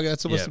tree, dog.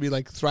 That's supposed to be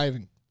like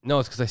thriving. No,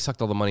 it's because I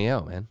sucked all the money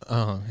out, man.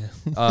 Oh,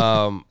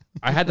 yeah.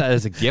 I had that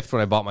as a gift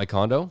when I bought my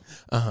condo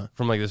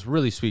from like this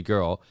really sweet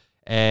girl,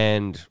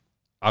 and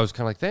I was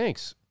kind of like,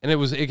 thanks. And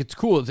it's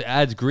cool. It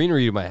adds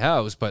greenery to my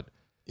house, but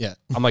Yeah.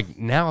 I'm like,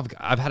 now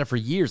I've had it for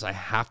years. I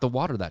have to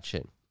water that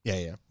shit.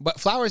 Yeah. But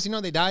flowers, you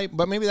know, they die.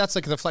 But maybe that's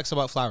like the flex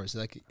about flowers.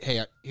 Like,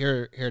 hey,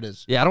 here it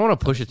is. Yeah, I don't want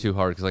to push it too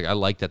hard because like I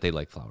like that they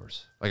like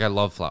flowers. Like I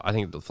love flowers. I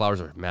think the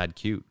flowers are mad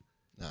cute.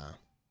 Nah.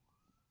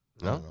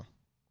 No? I don't know.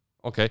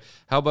 Okay.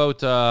 How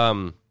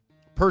about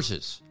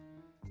purses?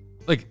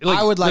 Like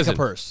I would like listen, a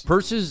purse.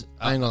 Purses,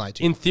 I ain't gonna lie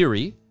to you. in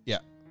theory, Yeah.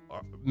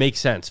 make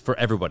sense for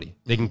everybody.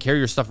 They can carry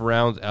your stuff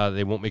around.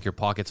 They won't make your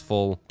pockets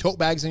full. Tote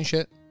bags and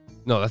shit.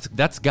 No,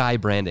 that's guy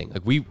branding.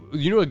 Like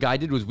you know what a guy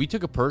did was we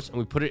took a purse and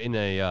we put it in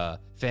a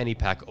fanny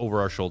pack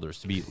over our shoulders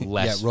to be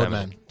less roadman,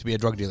 feminine. to be a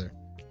drug dealer.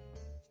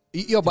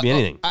 Yo, but be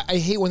anything. I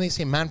hate when they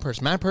say man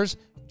purse. Man purse,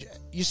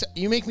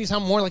 you make me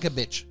sound more like a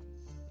bitch.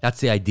 That's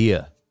the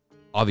idea.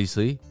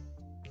 Obviously,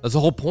 that's the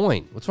whole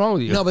point. What's wrong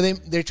with you? No, but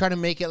they're trying to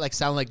make it like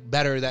sound like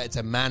better that it's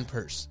a man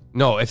purse.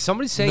 No, if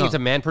somebody's saying No. it's a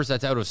man purse,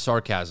 that's out of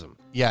sarcasm.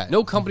 Yeah.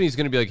 No company is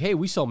going to be like, hey,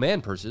 we sell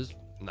man purses.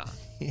 Nah.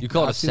 You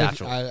call it a I've seen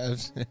satchel. I've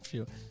seen a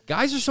few.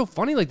 Guys are so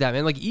funny like that,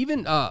 man. Like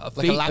even Like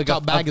a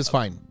laptop bag is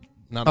fine.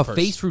 Not a a purse.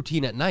 face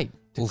routine at night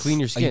to clean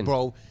your skin.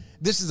 Bro,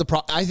 this is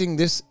the I think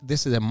this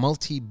is a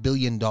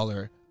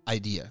multi-billion-dollar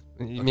idea.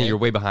 I mean, you're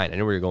way behind. I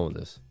know where you're going with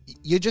this.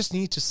 You just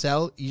need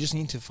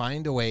to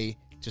find a way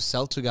to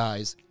sell to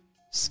guys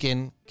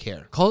skin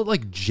care. Call it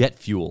like jet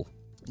fuel.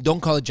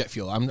 Don't call it jet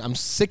fuel. I'm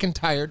sick and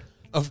tired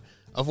of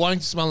wanting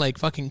to smell like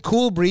fucking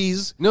Cool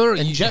Breeze No,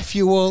 and jet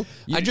fuel.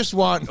 I just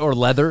want Or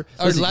leather.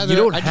 Or Listen, leather. You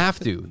don't I have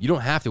to. You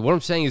don't have to. What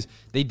I'm saying is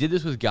they did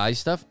this with guys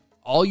stuff.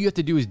 All you have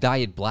to do is dye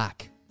it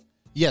black.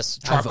 yes,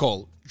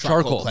 charcoal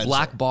cleanser.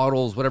 black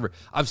bottles, whatever.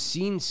 I've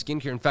seen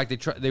skincare. In fact,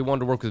 they wanted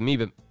to work with me,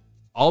 but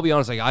I'll be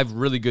honest, like I have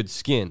really good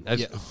skin.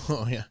 Yeah.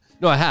 Oh yeah.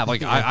 No, I have.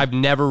 Like I've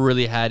never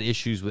really had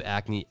issues with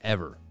acne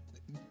ever.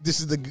 This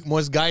is the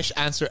most guyish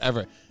answer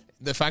ever.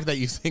 The fact that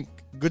you think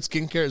good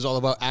skincare is all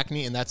about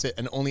acne and that's it,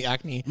 and only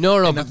acne. No,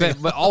 and but,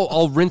 nothing- but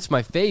I'll rinse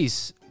my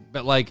face.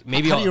 But like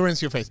maybe how I'll, do you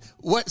rinse your face?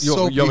 What You-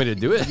 soap? you want me to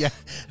do it? Yeah.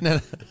 No.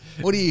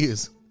 What do you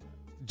use?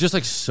 just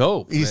like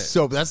soap. Use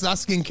soap. That's not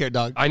skincare,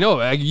 dog. I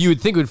know. You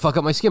would think it would fuck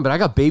up my skin, but I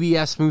got baby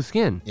ass smooth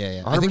skin.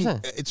 Yeah. 100%. I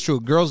think it's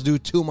true. Girls do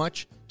too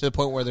much to the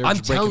point where they're I'm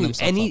just breaking telling you,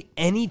 themselves up.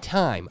 any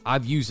time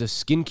I've used a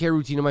skincare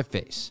routine on my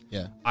face,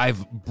 Yeah.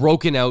 I've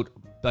broken out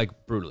like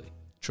brutally.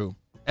 True.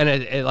 And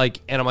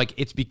I'm like,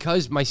 it's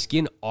because my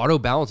skin auto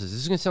balances.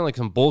 This is gonna sound like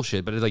some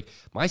bullshit, but it's like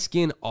my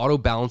skin auto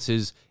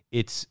balances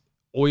its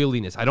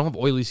oiliness. I don't have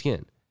oily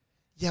skin.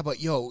 Yeah, but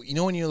yo, you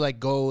know when you like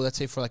go, let's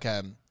say for like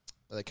a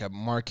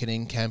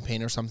marketing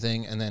campaign or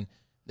something, and then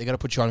they gotta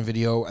put you on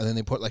video, and then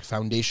they put like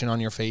foundation on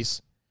your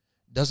face.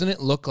 Doesn't it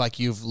look like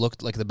you've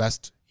looked like the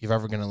best you've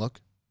ever gonna look?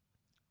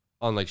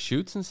 On like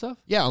shoots and stuff?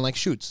 Yeah, on like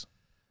shoots.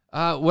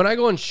 When I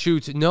go on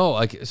shoots,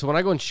 no. So when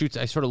I go on shoots,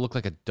 I sort of look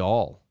like a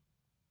doll.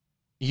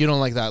 You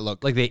don't like that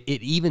look. Like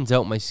it evens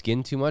out my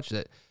skin too much.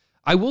 That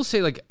I will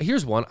say, like,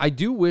 here's one. I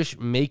do wish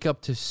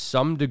makeup to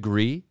some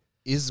degree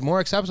Is more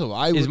acceptable.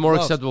 is more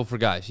acceptable for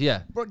guys.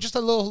 Yeah. Bro, just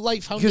a little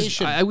light Because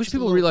foundation. I wish Just a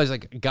people little- realize,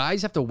 like,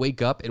 guys have to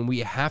wake up and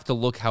we have to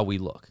look how we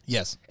look.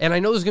 Yes. And I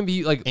know there's gonna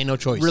be like Ain't no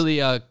choice.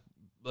 really I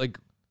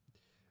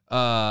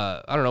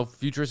don't know,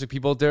 futuristic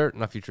people out there,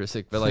 not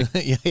futuristic, but like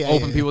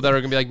open people that are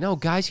gonna be like, no,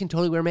 guys can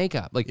totally wear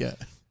makeup. Like, Yeah.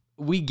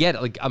 we get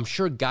it. Like, I'm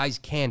sure guys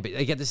can, but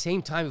like at the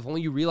same time, if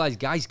only you realize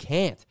guys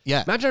can't.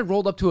 Yeah. Imagine I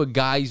rolled up to a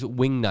guy's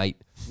wing night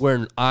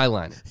wearing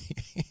eyeliner.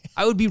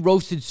 I would be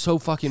roasted so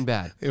fucking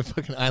bad. Your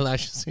fucking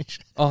eyelashes and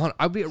shit.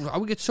 I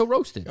would get so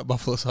roasted. Got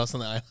buffalo sauce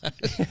on the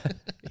eyelash.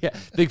 Yeah,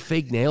 big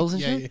fake nails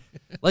and Yeah, shit.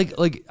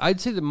 Like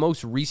I'd say the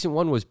most recent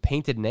one was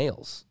painted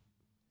nails,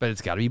 but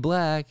it's got to be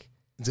black.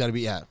 It's got to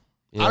be, yeah.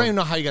 You I don't know? even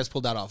know how you guys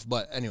pulled that off,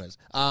 but anyways,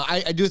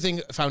 I do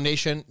think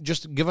foundation.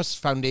 Just give us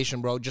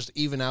foundation, bro. Just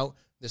even out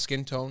the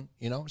skin tone.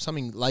 You know,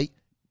 something light.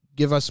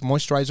 Give us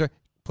moisturizer.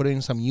 Put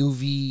in some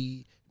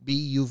UVB,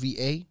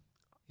 UVA.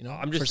 You know,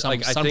 I'm just for some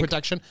like, I sun think-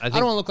 protection. I I think-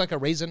 don't want to look like a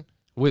raisin.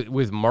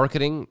 With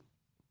marketing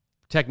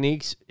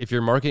techniques, if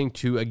you're marketing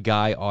to a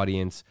guy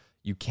audience,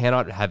 you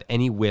cannot have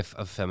any whiff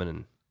of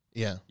feminine.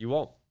 Yeah, You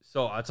won't.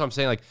 So that's what I'm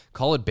saying. Like,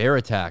 call it bear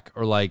attack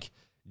or like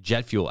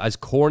jet fuel. As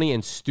corny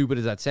and stupid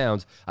as that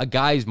sounds, a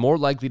guy is more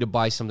likely to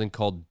buy something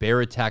called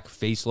Bear Attack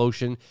face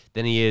lotion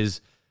than he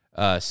is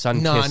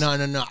sun No. kiss.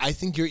 I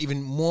think you're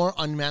even more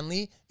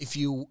unmanly if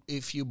you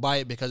buy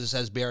it because it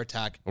says Bear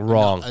Attack.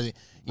 Wrong.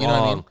 You know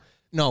what I mean?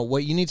 No,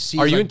 what you need to see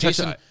Are is you like in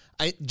touch-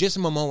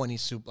 Jason Momoa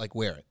needs to like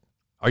wear it.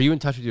 Are you in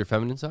touch with your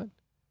feminine side?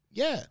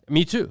 Yeah.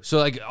 Me too. So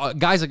like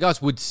guys like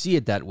us would see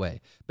it that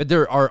way. But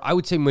there are, I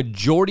would say,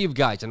 majority of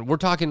guys, and we're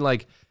talking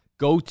like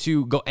go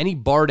any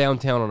bar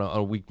downtown on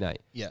a weeknight.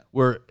 Yeah.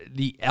 Where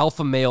the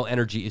alpha male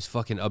energy is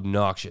fucking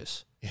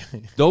obnoxious.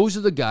 Those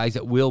are the guys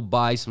that will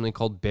buy something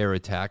called Bear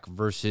Attack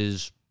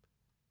versus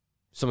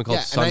something called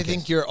Sun and I Kiss.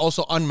 think you're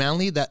also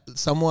unmanly that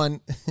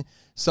someone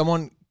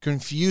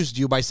confused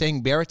you by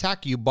saying Bear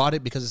Attack. You bought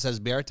it because it says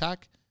Bear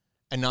Attack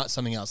and not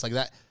something else like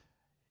that.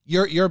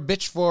 You're a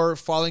bitch for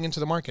falling into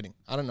the marketing.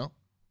 I don't know.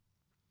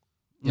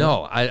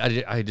 No,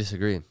 I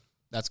disagree.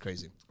 That's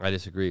crazy. I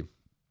disagree.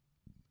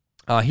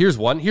 Here's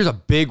one. Here's a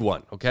big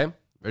one. Okay,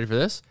 ready for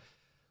this?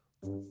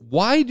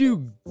 Why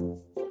do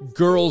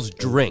girls'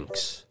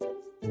 drinks,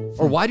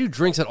 or why do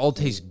drinks that all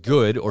taste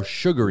good or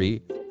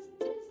sugary,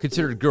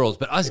 considered girls,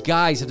 but us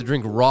guys have to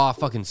drink raw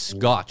fucking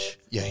scotch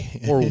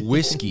or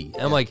whiskey?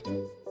 And I'm like,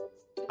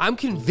 I'm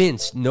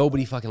convinced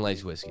nobody fucking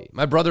likes whiskey.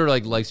 My brother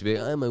likes to be,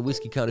 I'm a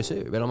whiskey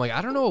connoisseur, but I'm like,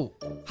 I don't know.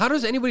 How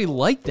does anybody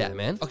like that,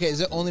 man? Okay,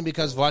 is it only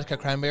because vodka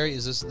cranberry?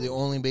 Is this the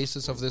only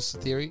basis of this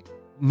theory?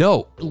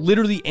 No,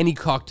 literally any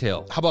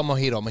cocktail. How about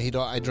mojito?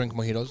 Mojito, I drink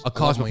mojitos. A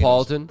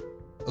Cosmopolitan,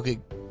 Okay,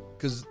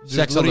 because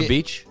Sex on the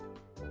Beach,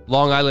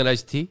 Long Island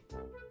iced tea.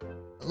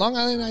 Long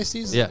Island iced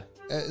teas. Yeah.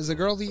 Is a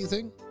girly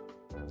thing?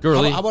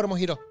 Girly. How about a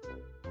mojito?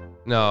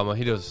 No,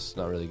 mojito's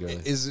not really girly.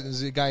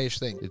 Is a guyish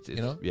thing? You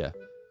know. Yeah.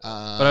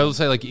 But I will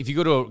say, like, if you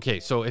go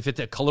to so if it's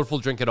a colorful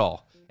drink at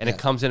all and it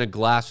comes in a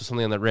glass with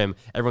something on the rim,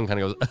 everyone kind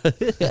of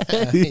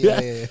goes.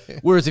 yeah.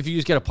 Whereas if you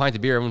just get a pint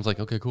of beer, everyone's like,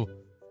 okay, cool.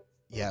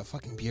 Yeah,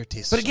 fucking beer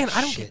tastes. But again,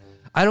 shit.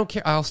 I don't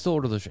care. I'll still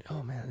order those drinks.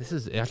 Oh man, this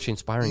is actually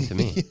inspiring to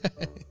me.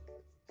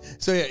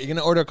 So yeah, you're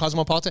gonna order a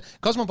Cosmopolitan.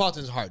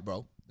 Cosmopolitan is hard,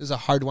 bro. This is a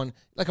hard one,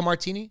 like a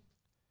martini.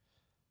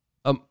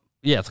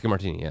 Yeah, it's like a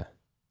martini. Yeah,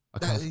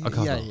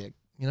 Cosmo. Yeah.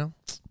 You know,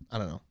 I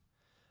don't know.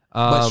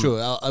 But it's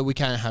true. We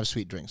can't have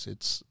sweet drinks.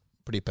 It's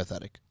pretty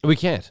pathetic. We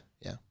can't.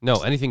 Yeah.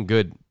 No, anything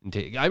good.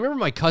 I remember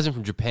my cousin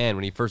from Japan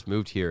when he first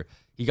moved here.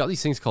 He got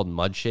these things called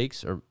mud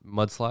shakes or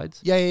mud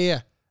slides.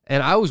 Yeah.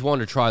 And I always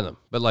wanted to try them,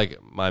 but like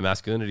my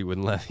masculinity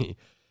wouldn't let me.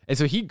 And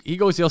so he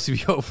goes to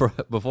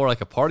LCBO before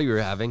like a party we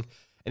were having,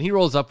 and he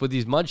rolls up with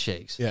these mud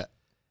shakes. Yeah.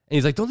 And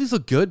he's like, "Don't these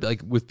look good?"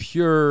 Like with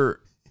pure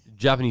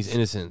Japanese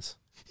innocence,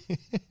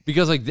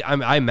 because like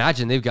I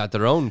imagine they've got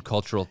their own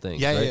cultural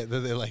things. Yeah. right? Yeah.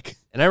 They're like.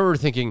 And I remember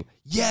thinking,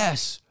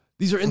 "Yes,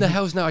 these are in the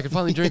house now. I can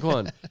finally drink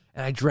one."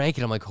 And I drank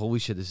it. I'm like, "Holy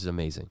shit, this is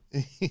amazing!"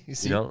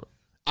 See, You know?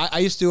 I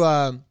used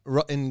to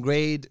in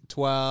grade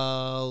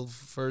 12,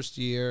 first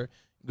year,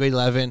 grade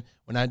 11,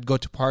 when I'd go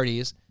to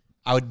parties,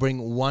 I would bring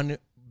one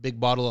big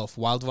bottle of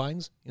wild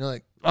vines. You know,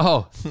 like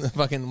Oh,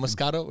 fucking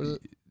Moscato. Was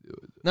it?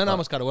 No, not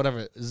Moscato.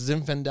 Whatever.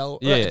 Zinfandel.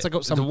 yeah. It's like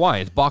it's a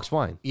wine. It's boxed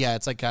wine. Yeah,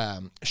 it's like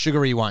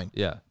sugary wine.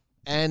 Yeah.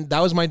 And that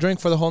was my drink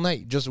for the whole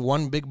night. Just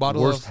one big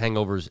bottle Worst of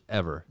hangovers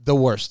ever. the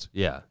worst.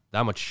 Yeah,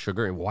 that much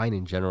sugar and wine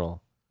in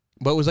general.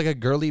 But it was like a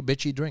girly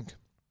bitchy drink.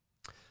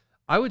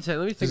 I would say,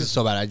 let me think. This is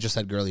so bad. I just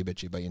said girly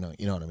bitchy, but you know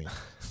what I mean.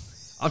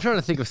 I'm trying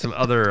to think of some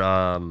other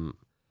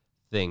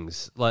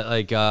things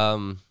like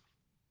that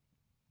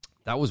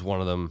was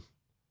one of them.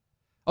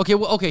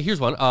 Okay, here's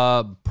one.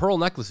 Pearl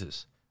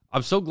necklaces.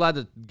 I'm so glad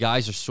that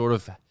guys are sort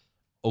of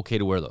okay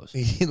to wear those.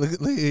 look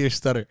at your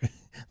stutter.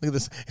 Look at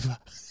this.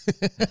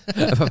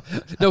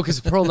 No, because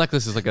pearl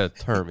necklace is like a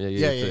term.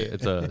 Yeah.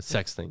 It's a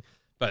sex thing.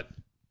 But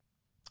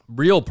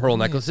real pearl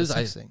necklaces,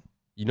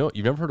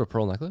 you've never heard of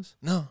pearl necklace?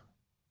 No.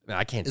 Man,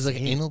 I can't. It's like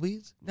say it. anal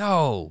beads?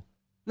 No.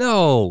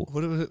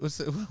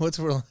 What's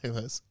pearl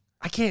necklace?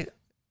 I can't.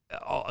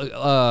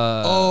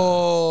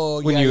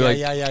 When you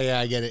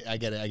I get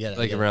it.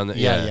 Like around the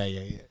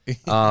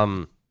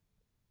yeah.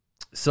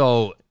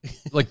 So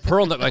like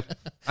pearl, like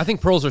I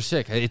think pearls are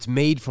sick. It's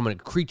made from a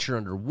creature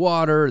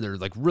underwater. They're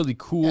like really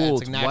cool. Yeah, it's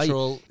like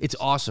natural. White. It's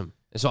awesome.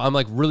 And so I'm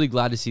like really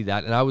glad to see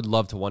that, and I would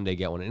love to one day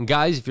get one. And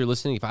guys, if you're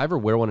listening, if I ever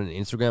wear one in an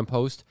Instagram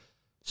post,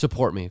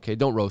 support me, okay?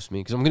 Don't roast me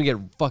because I'm gonna get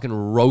fucking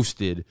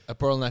roasted. A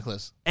pearl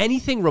necklace.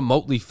 Anything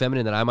remotely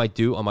feminine that I might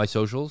do on my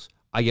socials,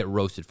 I get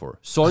roasted for.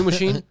 Sewing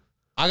machine.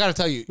 I gotta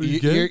tell you,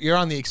 you're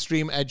on the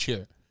extreme edge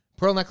here.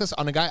 Pearl necklace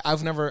on a guy.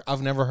 I've never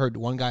heard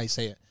one guy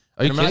say it.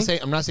 Are you kidding?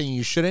 I'm not saying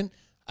you shouldn't,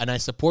 and I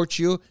support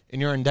you in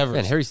your endeavors.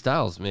 Man, Harry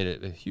Styles made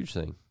it a huge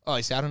thing. Oh,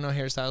 I see. I don't know.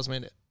 Hairstyles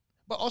made it,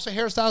 but also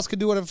hairstyles could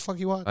do whatever the fuck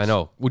you want. I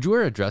know. Would you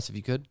wear a dress if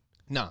you could?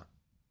 No.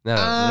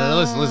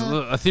 No.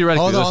 Listen.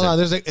 Theoretically, Hold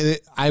on.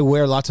 I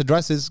wear lots of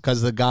dresses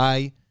because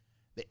the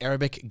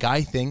Arabic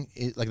guy thing,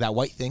 is, like that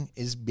white thing,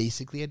 is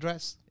basically a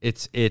dress.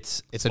 It's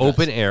a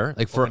open dress. air.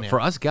 Like for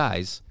us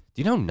guys,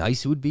 do you know how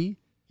nice it would be?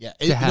 Yeah,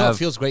 it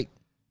feels great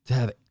to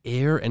have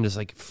air and just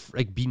like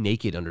be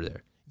naked under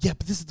there. Yeah,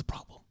 but this is the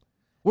problem.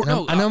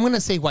 No, And I'm going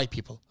to say white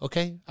people,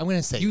 okay? I'm going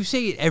to say you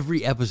say it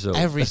every episode.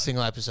 every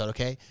single episode,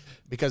 okay?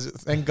 Because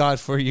thank God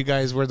for you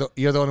guys. You're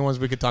the only ones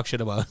we could talk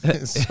shit about.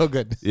 It's so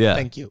good. Yeah.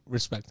 Thank you.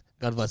 Respect.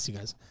 God bless you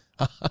guys.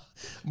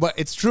 But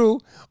it's true.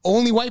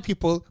 Only white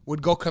people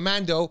would go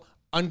commando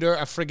under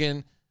a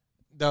friggin'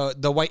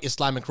 the white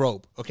Islamic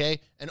robe, okay?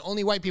 And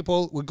only white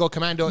people would go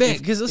commando. Man,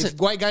 'cause listen, if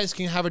white guys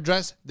can have a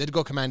dress, they'd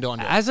go commando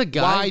under. As a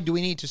guy, why do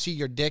we need to see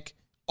your dick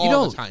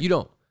all the time? You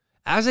don't.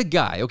 As a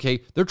guy,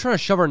 okay, they're trying to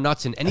shove our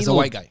nuts in any As a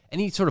white guy.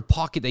 any sort of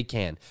pocket they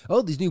can.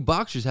 Oh, these new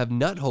boxers have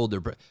nut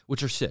holder,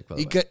 which are sick. By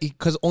the way.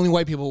 Because only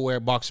white people wear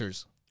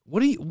boxers.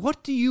 Why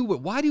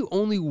do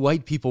only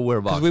white people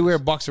wear boxers? Because we wear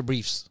boxer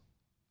briefs.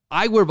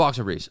 I wear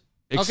boxer briefs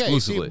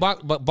exclusively. Okay,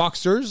 see, but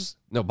boxers.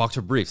 No,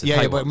 boxer briefs.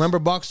 Yeah, but remember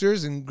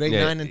boxers in grade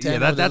 9 and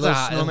 10? Yeah, that's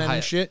a snowman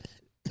and shit.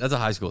 That's a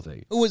high school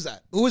thing. Who was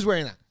that? Who was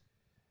wearing that?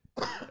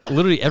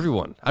 Literally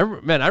everyone. I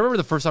remember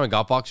the first time I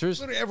got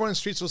boxers. Literally everyone in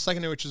streets was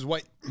secondary, which is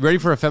white. Ready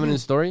for a feminine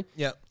story?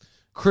 Yeah.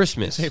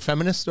 Christmas. Say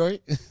feminist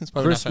story? It's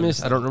probably not Christmas,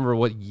 feminist. I don't remember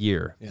what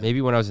year. Maybe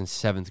when I was in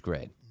 7th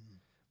grade.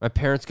 My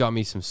parents got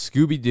me some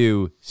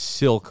Scooby-Doo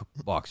silk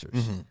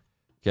boxers.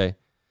 Okay?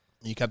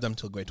 You kept them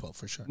till grade 12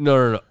 for sure.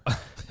 No.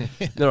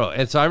 No.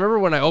 And so I remember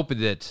when I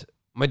opened it,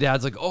 my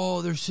dad's like,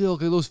 oh, they're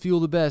silk. Those feel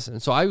the best.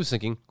 And so I was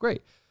thinking,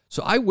 great.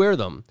 So I wear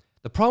them.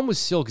 The problem with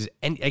silk is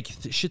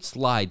shit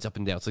slides up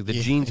and down. It's like the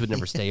jeans would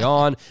never stay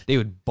on. They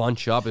would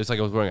bunch up. It was like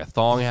I was wearing a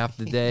thong half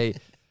the day.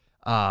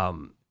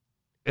 And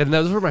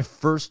those were my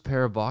first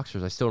pair of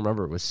boxers. I still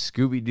remember it was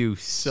Scooby-Doo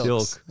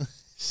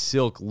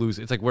silk loose.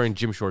 It's like wearing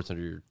gym shorts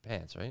under your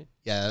pants, right?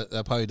 Yeah,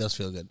 that probably does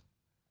feel good.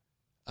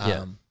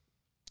 Yeah.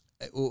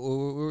 What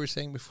were we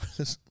saying before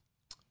this?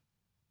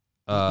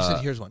 You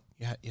said here's one.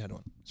 You had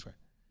one. I swear.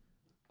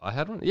 I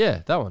had one?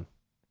 Yeah, that one.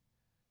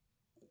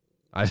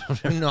 I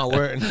don't know.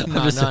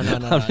 No,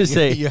 no. I'm just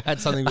saying. You had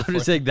something before. I'm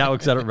just saying that one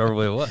because I don't remember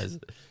what it was.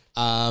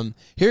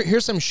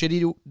 Here's some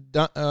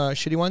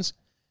shitty ones.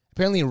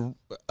 Apparently,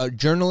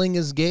 journaling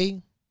is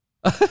gay.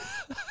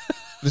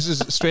 This is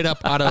straight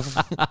up out of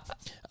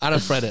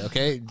Reddit.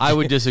 Okay, I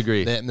would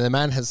disagree. The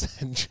man has.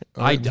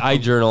 I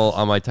journal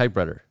on my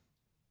typewriter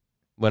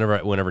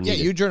whenever needed.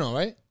 Yeah, you journal,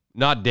 right?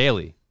 Not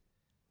daily.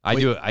 I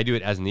do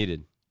it as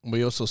needed.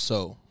 We also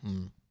sew.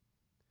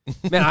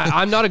 Man,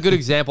 I'm not a good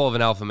example of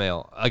an alpha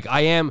male. Like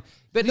I am,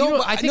 but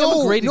I think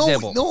I'm a great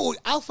example. No,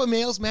 alpha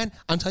males, man.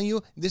 I'm telling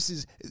you, this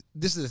is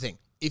the thing.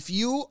 If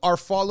you are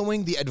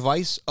following the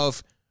advice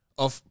of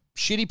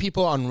shitty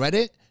people on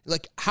Reddit,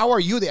 like how are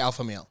you the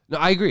alpha male? No,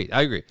 I agree.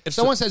 If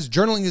someone says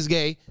journaling is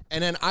gay,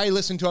 and then I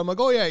listen to it, I'm like,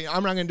 oh yeah,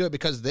 I'm not gonna do it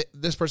because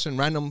this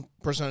random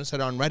person said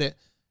it on Reddit,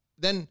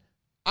 then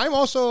I'm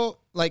also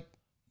like.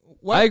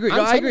 What? I agree.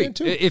 I agree.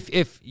 Too.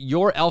 If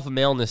your alpha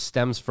maleness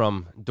stems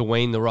from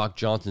Dwayne "The Rock"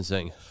 Johnson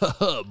saying,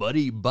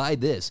 buddy, buy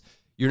this,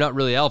 you're not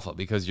really alpha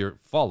because you're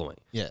following.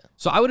 Yeah.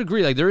 So I would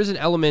agree. Like there is an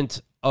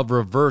element of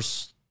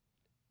reverse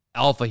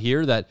alpha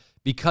here that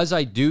because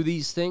I do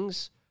these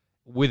things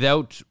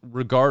without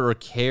regard or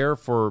care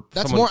for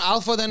that's someone, more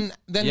alpha than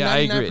 99% I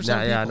agree. people.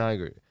 I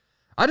agree.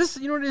 I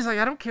just what it is like.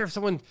 I don't care if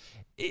someone.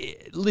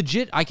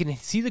 Legit, I can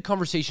see the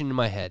conversation in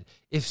my head.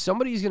 If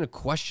somebody is going to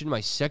question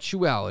my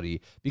sexuality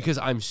because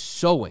I'm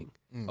sewing,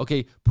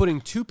 okay,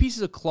 putting two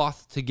pieces of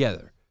cloth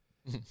together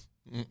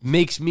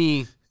makes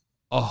me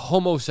a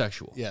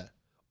homosexual. Yeah.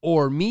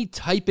 Or me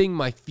typing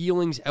my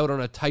feelings out on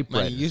a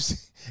typewriter.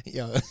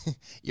 Man,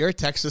 your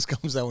text just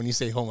comes out when you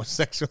say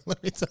homosexual.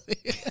 Let me tell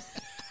you.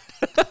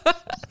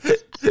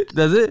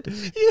 Does it?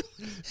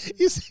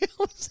 You say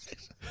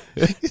homosexual.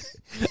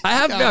 I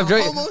have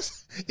been. Almost.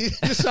 You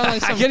just sound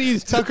like some I gotta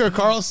use Tucker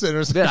Carlson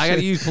or something. I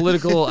gotta use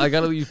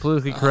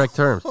politically correct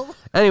terms.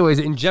 Anyways,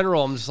 in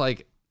general, I'm just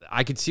like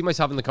I could see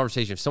myself in the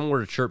conversation. If someone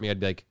were to chirp me, I'd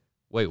be like,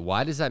 "Wait,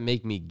 why does that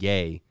make me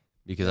gay?"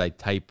 Because I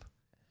type.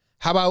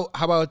 How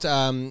about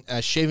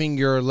shaving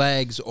your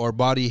legs or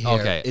body hair?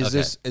 Okay, is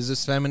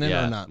this feminine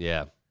or not?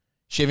 Yeah.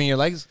 Shaving your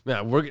legs?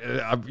 Man,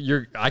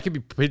 I could be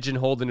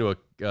pigeonholed into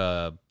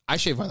a. I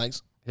shave my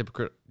legs.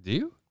 Hypocrite? Do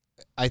you?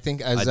 I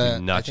think I do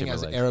not shave my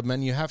as legs. Arab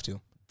men, you have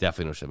to.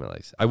 Definitely don't shave my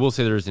legs. I will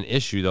say there is an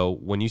issue though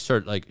when you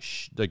start like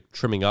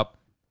trimming up,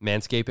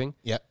 manscaping.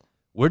 Yeah.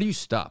 Where do you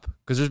stop?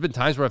 Because there's been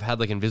times where I've had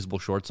like invisible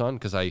shorts on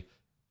because I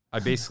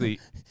basically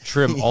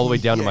trim all the way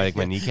down to my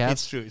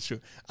kneecaps. It's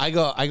true. I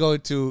go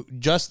to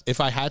just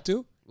if I had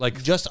to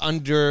like just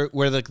under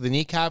where the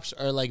kneecaps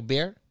are like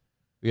bare.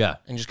 Yeah.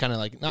 And just kind of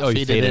like not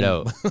you fade it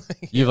out.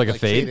 You have like a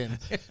fade?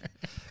 Because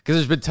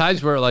there's been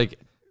times where like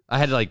I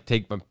had to like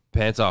take my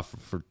pants off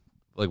for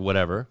like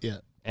whatever. Yeah.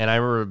 And I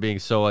remember being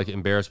so like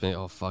embarrassed, being,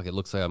 oh fuck, it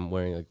looks like I'm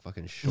wearing like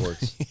fucking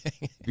shorts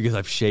because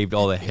I've shaved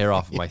all the hair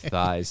off of my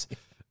thighs.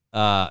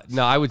 No,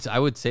 I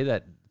would say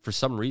that for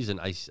some reason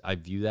I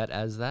view that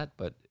as that,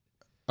 but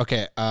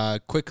okay.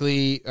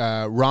 Quickly,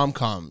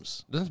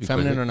 rom-coms,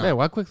 feminine or not? Yeah,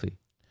 why quickly?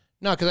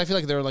 No, because I feel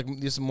like they're like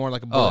this is more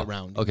like a bullet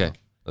round. Okay, know?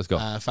 let's go.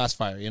 Fast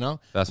fire,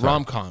 Fast fire.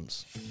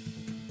 Rom-coms.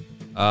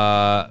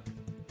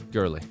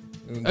 Girly.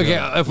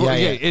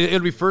 Okay,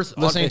 it'll be first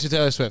listening to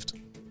Taylor Swift.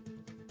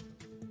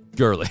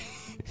 Girly.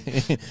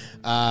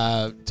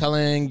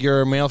 Telling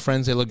your male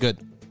friends they look good.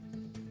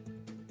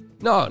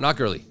 No, not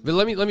girly. But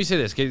let me say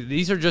this. Okay,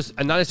 these are just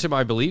not necessarily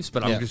my beliefs,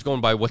 but I'm Yeah. just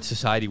going by what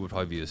society would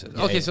probably view this as.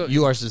 Okay, so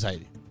you are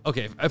society.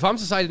 okay, if I'm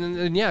society,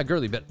 then yeah,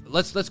 girly. But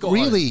let's go.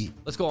 Really? honest.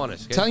 Let's go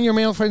honest. Okay? Telling your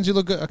male friends you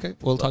look good. Okay,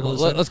 we'll talk about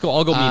this. Let's go.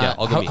 I'll go me now.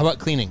 I'll go me. How about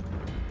cleaning?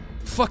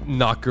 Fuck,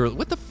 not girly.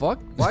 What the fuck?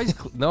 Why is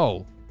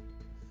no?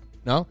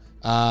 No.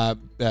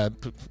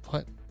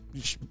 What?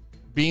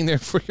 Being there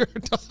for your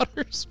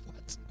daughters.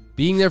 What?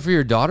 Being there for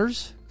your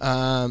daughters?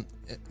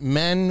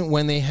 Men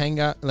when they hang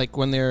out, like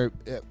when they're.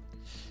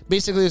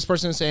 Basically, this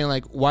person is saying,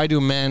 like, why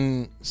do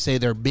men say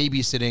they're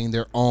babysitting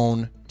their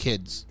own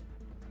kids?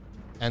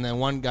 And then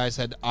one guy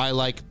said, I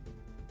like...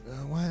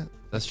 what?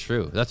 That's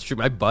true. That's true.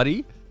 My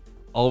buddy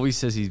always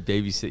says he's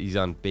he's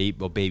on daddy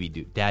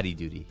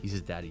duty. He says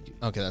daddy duty.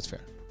 Okay, that's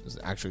fair. This is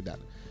actually that.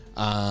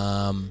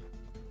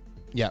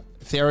 Yeah.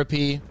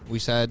 Therapy, we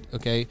said,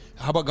 okay.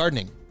 How about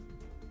gardening?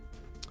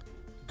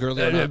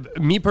 Girly or not?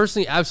 Me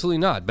personally, absolutely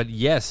not. But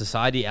yes,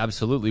 society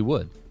absolutely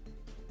would.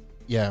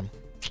 Yeah.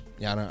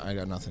 Yeah, I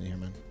got nothing here,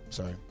 man.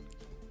 Sorry.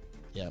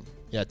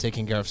 Yeah,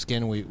 taking care of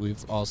skin.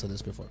 We've all said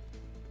this before.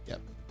 Yeah.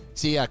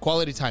 See,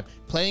 quality time.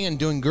 Playing and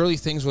doing girly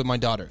things with my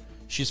daughter.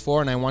 She's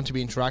 4 and I want to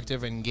be interactive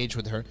and engaged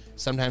with her.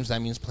 Sometimes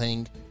that means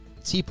playing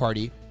tea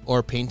party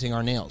or painting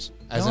our nails.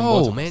 As in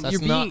both of us. Man, That's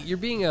you're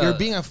being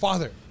a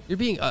father. You're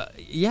being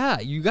yeah,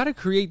 you got to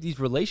create these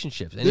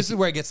relationships. And This is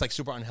where it gets like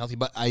super unhealthy,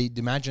 but I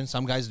imagine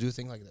some guys do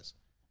things like this.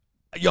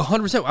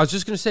 100%. I was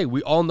just going to say,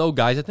 we all know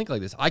guys that think like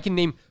this. I can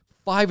name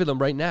 5 of them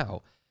right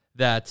now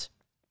that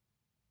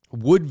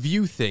would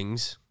view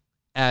things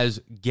as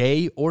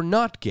gay or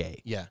not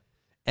gay. Yeah.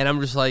 And I'm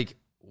just like,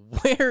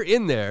 where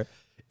in there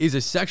is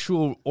a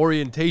sexual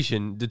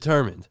orientation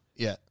determined?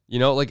 Yeah. You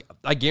know, like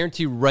I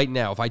guarantee right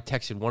now, if I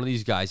texted one of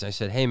these guys and I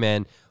said, hey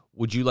man,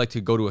 would you like to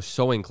go to a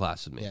sewing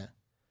class with me? Yeah.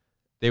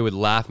 They would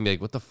laugh and be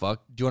like, what the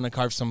fuck? Do you want to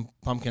carve some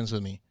pumpkins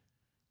with me?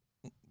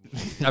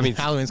 I mean,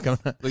 Halloween's coming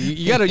up.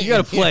 you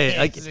gotta play it.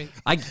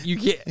 Like you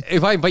can't.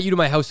 If I invite you to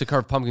my house to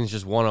carve pumpkins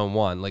just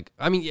 1-on-1, like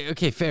I mean,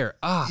 okay, fair.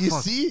 You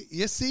Fuck.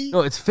 see?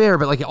 No, it's fair,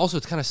 but like also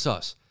it's kind of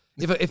sus.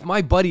 If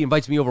my buddy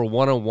invites me over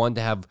 1-on-1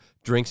 to have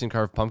drinks and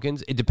carve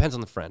pumpkins, it depends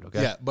on the friend.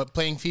 Okay. Yeah, but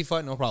playing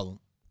FIFA, no problem.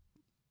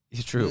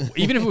 It's true.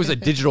 Even if it was a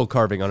digital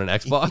carving on an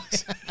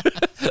Xbox,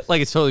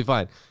 like it's totally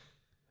fine.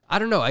 I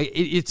don't know.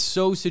 It's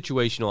so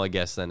situational. I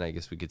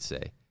guess we could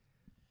say.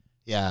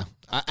 Yeah,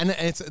 and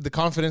it's the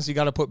confidence you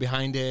got to put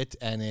behind it,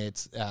 and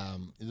it's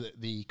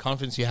the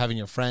confidence you have in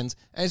your friends.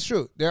 And it's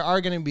true. There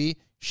are going to be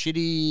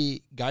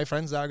shitty guy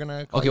friends that are going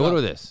to. Okay, what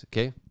about this?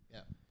 Okay,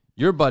 yeah,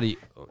 your buddy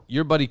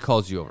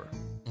calls you over.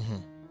 Mm-hmm.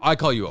 I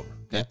call you over.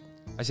 Okay, yeah.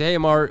 I say, hey,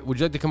 Amar, would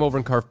you like to come over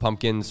and carve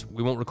pumpkins?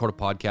 We won't record a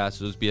podcast.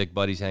 So it'll just be like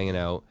buddies hanging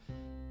out.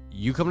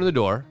 You come to the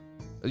door.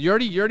 You're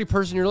already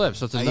pursing your lips,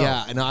 so it's a no.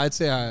 Yeah, no, I'd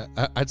say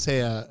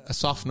a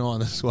soft no on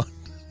this one.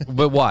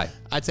 But why?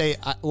 I'd say,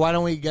 why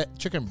don't we get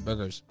chicken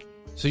burgers?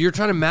 So you're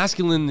trying to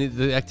masculine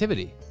the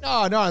activity.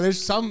 No, there's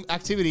some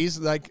activities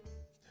like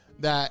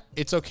that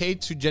it's okay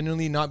to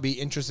genuinely not be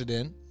interested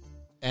in.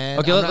 And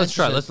okay, I'm not let's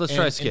try. interested Let's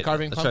try a in skit.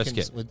 carving Let's try a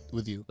pumpkins skit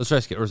with you. Let's try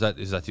a skit, or is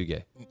that too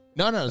gay?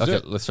 No, let's do Okay,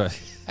 it. let's try.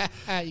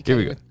 You Here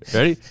we go. can't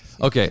Ready?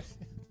 Okay.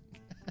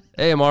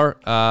 Hey, Amar.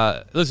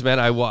 Listen, man.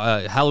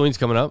 Halloween's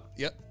coming up.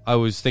 Yep. I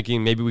was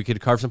thinking maybe we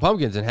could carve some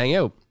pumpkins and hang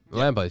out at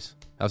my place,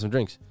 have some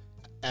drinks.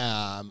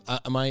 Am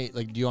I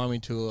like? Do you want me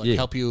to Yeah.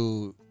 help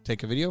you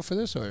take a video for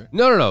this or?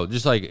 No.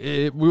 Just like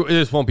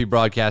this won't be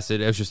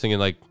broadcasted. I was just thinking,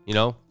 like, you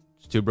know,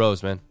 it's 2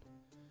 bros, man.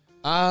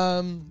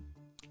 I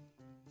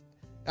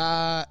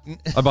I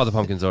bought the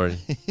pumpkins already.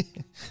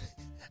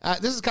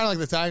 This is kind of like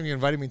the time you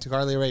invited me to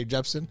Carly Rae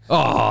Jepsen.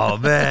 Oh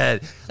man,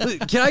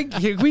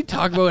 can we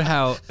talk about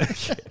how?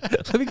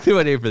 Let me clear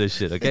my name for this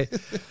shit, okay?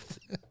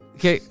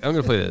 Okay, I'm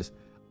gonna play this.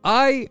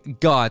 I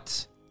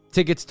got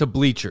tickets to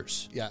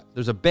Bleachers. Yeah.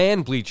 There's a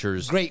band,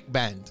 Bleachers, Great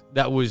band.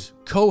 that was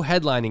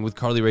co-headlining with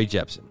Carly Rae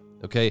Jepsen.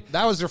 Okay,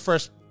 That was their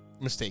first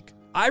mistake.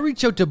 I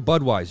reach out to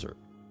Budweiser.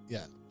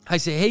 Yeah. I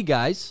say, hey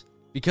guys,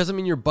 because I'm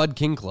in your Bud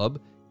King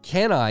Club,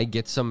 can I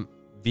get some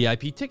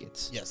VIP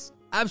tickets? Yes.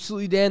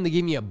 Absolutely, Dan. They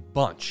gave me a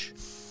bunch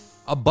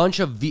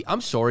of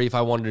I'm sorry if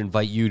I wanted to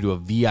invite you to a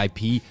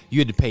VIP. You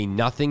had to pay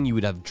nothing. You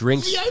would have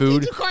drinks, VIP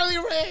food. to Carly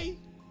Rae.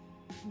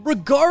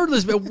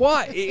 Regardless, man.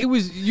 Why? It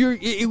was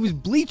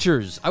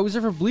Bleachers. I was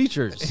there for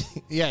Bleachers.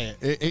 Yeah.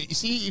 You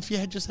see, if you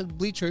had just had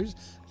Bleachers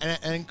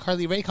and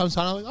Carly Rae comes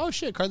on, I'm like, oh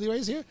shit, Carly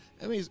Rae's here.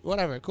 I mean,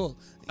 whatever, cool.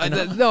 You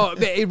know? No,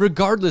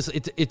 regardless,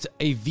 it's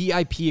a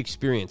VIP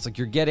experience. Like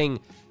you're getting.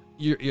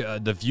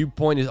 The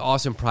viewpoint is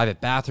awesome.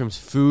 Private bathrooms,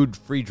 food,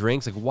 free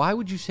drinks. Like, why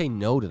would you say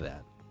no to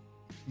that?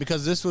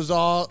 Because this was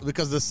all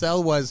because the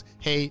sell was,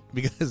 hey,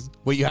 because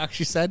what you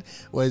actually said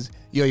was,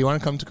 yo, you want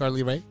to come to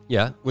Carly Rae?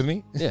 Yeah, With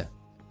me? yeah.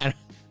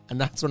 And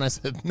that's when I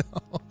said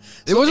no.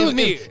 It wasn't with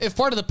me. If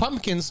part of the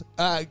pumpkins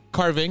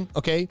carving,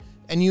 okay,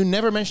 and you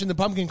never mentioned the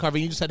pumpkin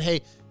carving, you just said,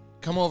 hey,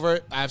 come over.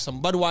 I have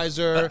some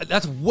Budweiser.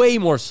 That's way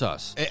more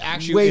sus. It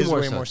actually is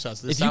way more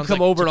sus. If you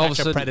come over and all of a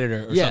sudden,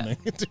 predator or yeah,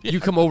 something. you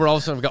come over and all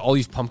of a sudden I've got all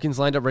these pumpkins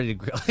lined up ready to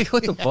grill. Like,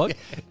 what the fuck?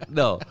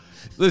 No,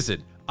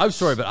 listen. I'm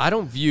sorry, but I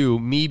don't view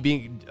me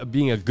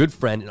being a good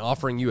friend and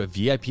offering you a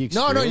VIP experience.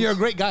 No, you're a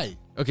great guy.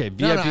 Okay,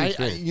 VIP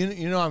experience.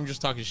 You know, I'm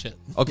just talking shit.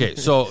 Okay,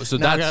 so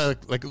now that's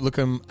I gotta look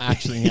him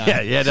actually. In the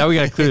eye. yeah. Now we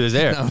gotta clear this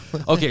air.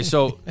 Okay,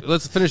 so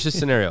let's finish this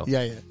scenario.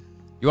 Yeah.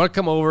 You want to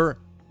come over?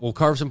 We'll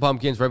carve some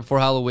pumpkins right before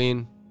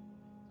Halloween.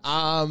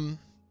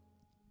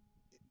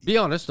 Be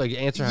honest, like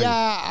answer.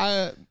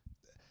 Yeah,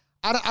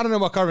 I don't know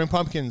about carving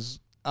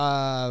pumpkins.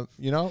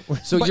 You know.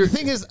 So but the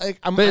thing is, like,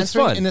 I'm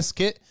answering in a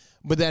skit,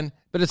 but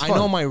it's I fun.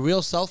 know my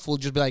real self will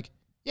just be like,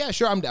 yeah,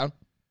 sure, I'm down.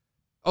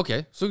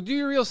 Okay, so do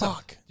your real self.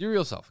 Fuck. Do your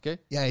real self,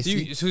 okay? Yeah, I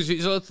see.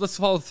 So let's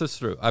follow this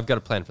through. I've got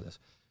a plan for this.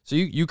 So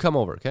you come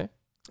over, okay?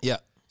 Yeah.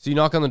 So you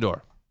knock on the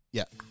door.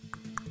 Yeah.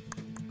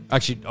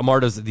 Actually, Amar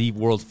does the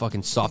world's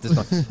fucking softest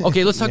knock.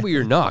 Okay, let's talk about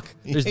your knock.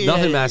 There's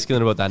nothing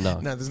masculine about that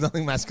knock. No, there's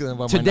nothing masculine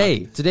about my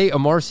knock. Today,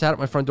 Amar sat at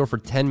my front door for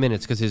 10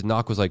 minutes because his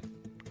knock was like...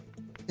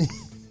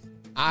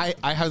 I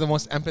have the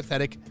most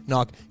empathetic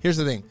knock. Here's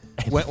the thing.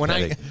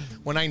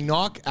 When I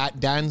knock at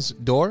Dan's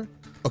door,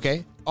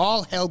 okay,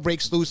 all hell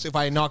breaks loose if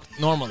I knock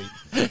normally.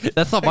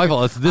 That's not my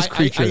fault. It's this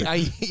creature. I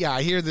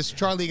hear this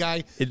Charlie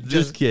guy. It's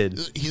this kid.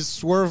 He's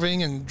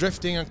swerving and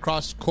drifting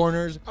across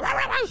corners.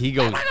 He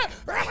goes...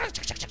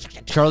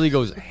 Charlie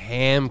goes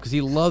ham because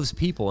he loves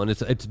people, and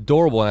it's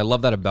adorable, and I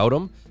love that about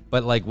him.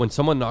 But like when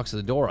someone knocks at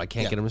the door, I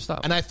can't get him to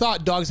stop. And I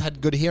thought dogs had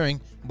good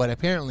hearing, but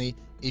apparently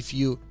if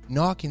you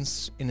knock in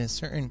a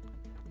certain...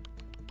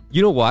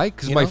 You know why?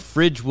 Because my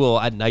fridge will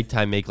at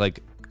nighttime make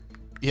like...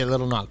 Yeah,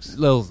 little knocks.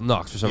 Little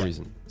knocks for some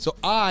reason. So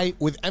I,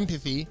 with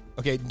empathy,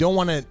 okay, don't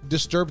want to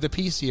disturb the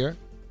peace here.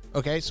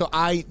 Okay, so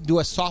I do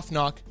a soft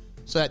knock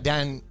so that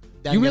Dan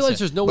you realize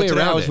there's no way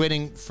around it. I was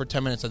waiting for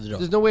 10 minutes at the door.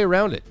 There's no way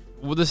around it.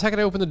 Well, the second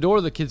I open the door,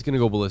 the kid's going to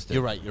go ballistic.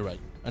 You're right.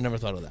 I never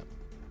thought of that.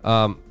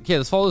 Okay,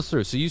 let's follow this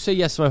through. So you say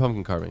yes to my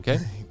pumpkin carving, okay?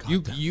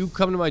 you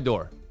come to my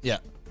door. Yeah.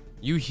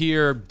 You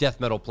hear death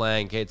metal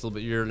playing, okay? It's a little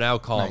bit. You're now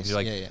calm. Nice. You're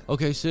like, yeah.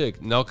 Okay,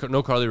 sick. No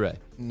Carly Rae.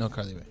 No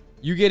Carly Rae.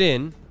 You get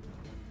in.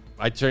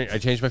 I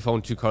changed my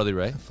phone to Carly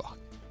Rae. Fuck.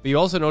 But you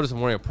also notice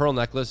I'm wearing a pearl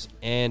necklace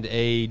and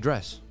a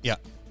dress. Yeah.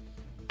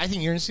 I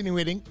think you're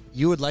insinuating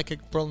you would like a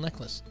pearl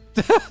necklace.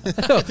 I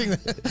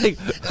think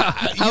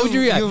how would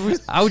you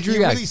react? How would you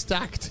react? Really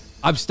stacked.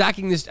 I'm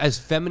stacking this as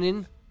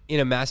feminine in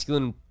a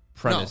masculine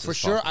premise. No, for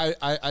sure.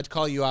 I'd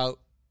call you out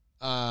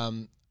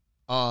on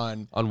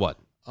what?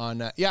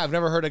 I've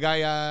never heard a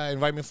guy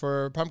invite me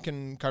for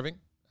pumpkin carving.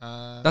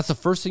 That's the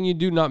first thing you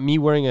do, not me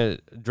wearing a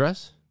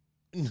dress?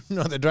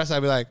 No, the dress,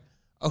 I'd be like,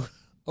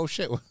 oh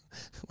shit,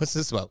 what's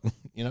this about?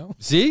 You know?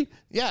 See?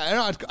 Yeah, I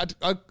know.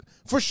 I'd,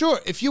 for sure,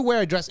 if you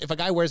wear a dress, if a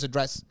guy wears a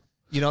dress,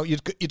 you know,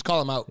 you'd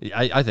call him out.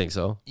 I think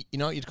so. You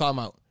know, you'd call him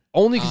out.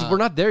 Only because we're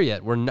not there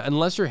yet.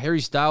 Unless you're Harry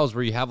Styles,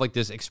 where you have like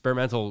this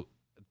experimental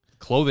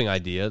clothing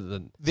idea.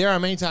 There are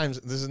many times.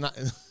 This is not.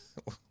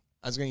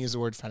 I was going to use the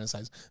word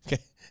fantasize. Okay,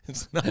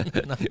 it's not,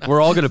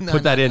 we're all going to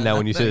put that in now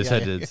when you say the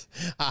sentence.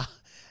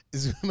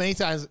 There's many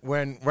times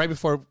when right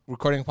before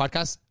recording a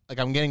podcast, like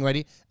I'm getting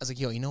ready, I was like,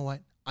 "Yo, you know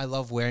what? I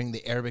love wearing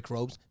the Arabic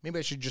robes. Maybe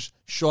I should just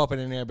show up in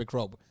an Arabic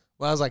robe."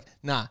 Well, I was like,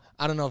 "Nah,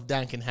 I don't know if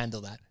Dan can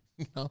handle that."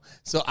 You know,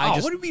 so I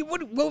just. What do you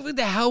mean? What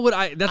the hell would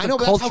I? That's I know, a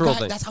cultural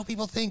thing. thing. That's how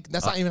people think.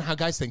 That's not even how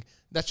guys think.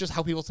 That's just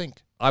how people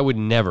think. I would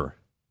never.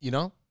 You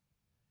know,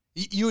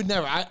 you would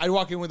never. I'd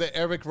walk in with an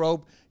Arabic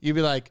robe. You'd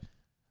be like,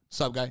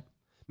 "Sup, guy?"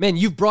 Man,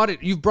 you've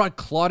brought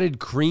clotted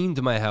cream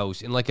to my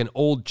house in like an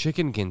old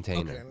chicken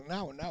container.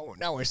 Okay,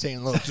 now we're saying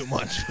a little too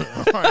much.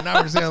 All right,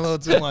 now we're saying a little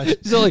too much.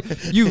 So like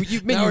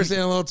we're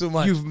saying a little too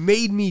much. You've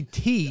made me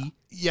tea.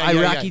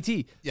 Iraqi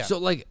tea. Yeah. So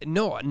like,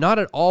 no, not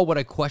at all would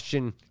I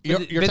question.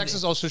 Your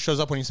Texas also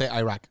shows up when you say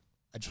Iraq.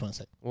 I just want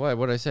to say. What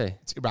did I say?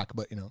 It's Iraq,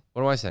 but you know.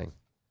 What am I saying?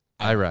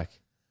 Iraq.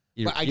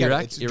 But I get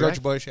Iraq? It. It's Iraq?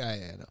 George Bush.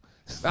 Yeah, no.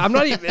 I'm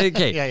not even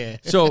okay. Yeah.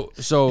 So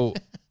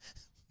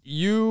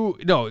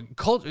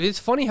it's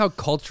funny how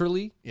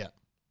culturally,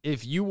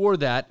 if you wore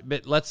that,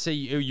 but let's say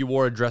you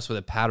wore a dress with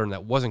a pattern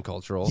that wasn't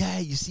cultural. Yeah,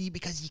 you see,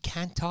 because you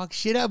can't talk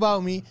shit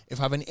about me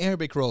if I have an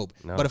Arabic robe.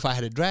 No. But if I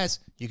had a dress,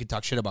 you could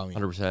talk shit about me.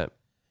 100%.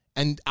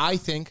 And I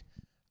think,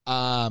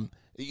 going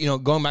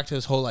back to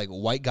this whole like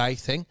white guy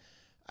thing,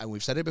 and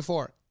we've said it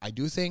before, I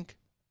do think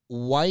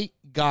white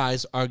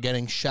guys are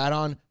getting shat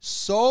on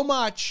so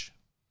much.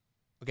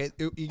 Okay,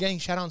 you're getting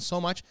shat on so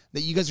much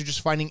that you guys are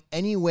just finding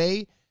any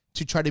way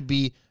to try to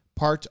be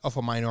part of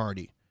a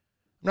minority.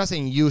 I'm not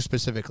saying you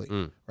specifically,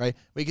 right?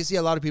 But you can see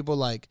a lot of people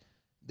like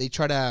they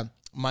try to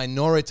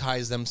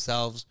minoritize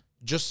themselves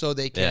just so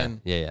they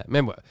can. Yeah.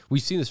 Remember,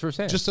 we've seen this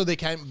firsthand. Just so they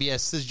can be a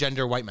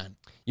cisgender white man.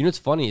 You know what's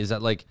funny is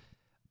that like,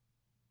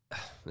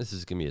 this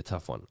is gonna be a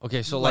tough one.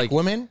 Okay, so like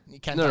women, you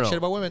can't talk shit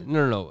about women.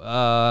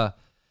 No.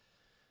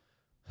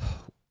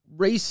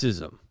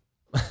 Racism.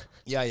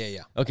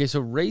 Yeah. Okay,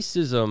 so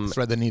racism.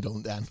 Thread the needle,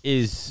 Dan.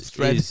 Is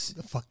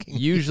the fucking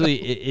usually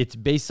it's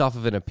based off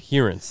of an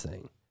appearance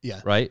thing.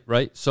 Yeah. Right.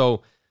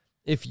 So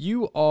if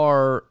you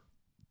are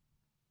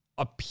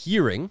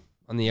appearing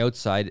on the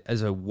outside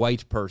as a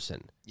white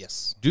person.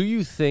 Yes. Do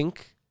you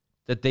think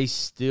that they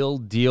still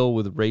deal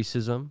with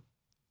racism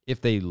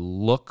if they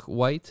look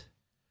white?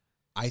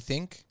 I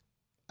think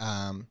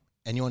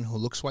anyone who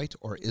looks white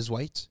or is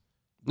white.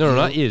 No,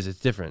 not is. It's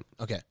different.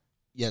 Okay.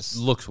 Yes.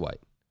 Looks white.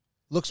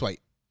 Looks white.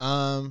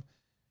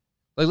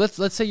 Like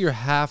let's say you're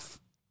half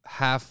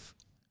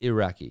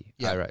Iraqi.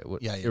 Yeah. Right.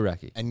 Yeah.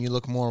 Iraqi. And you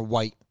look more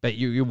white. But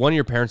you one of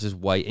your parents is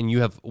white, and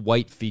you have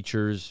white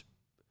features.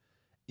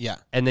 Yeah.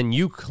 And then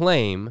you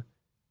claim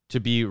to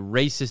be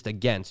racist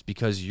against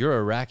because you're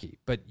Iraqi,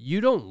 but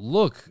you don't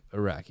look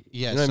Iraqi.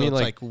 Yeah. You know So what I mean?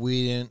 it's like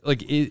we didn't.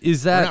 Like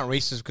is that We're not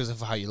racist because of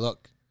how you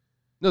look.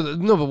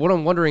 No, but what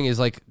I'm wondering is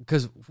like,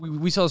 because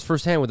we saw this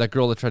firsthand with that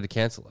girl that tried to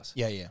cancel us.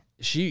 Yeah. Yeah.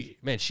 She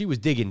was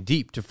digging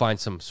deep to find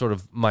some sort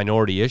of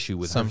minority issue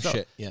with Some herself.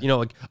 shit, yeah. You know,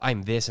 like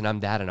I'm this and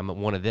I'm that and I'm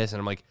one of this and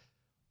I'm like,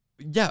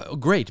 yeah,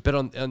 great. But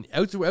on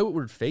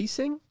outward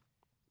facing,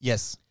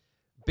 Yes.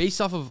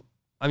 based off of,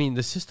 I mean,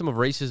 the system of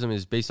racism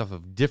is based off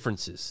of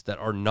differences that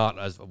are not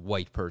as a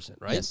white person,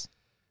 right? Yes.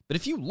 But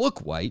if you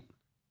look white,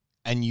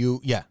 And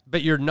you, yeah.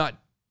 but you're not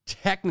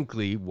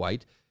technically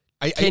white,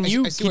 I can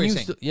you? see what you're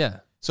saying. Yeah.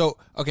 So,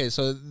 okay,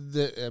 so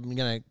I'm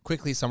going to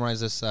quickly summarize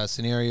this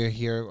scenario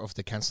here of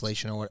the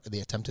cancellation or the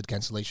attempted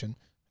cancellation,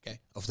 okay,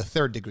 of the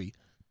third degree.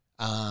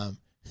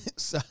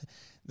 So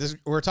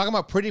we're talking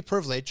about pretty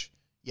privilege,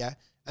 yeah?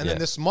 And Yeah. then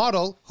this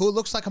model who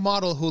looks like a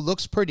model, who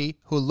looks pretty,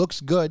 who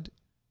looks good,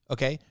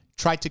 okay,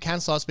 tried to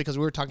cancel us because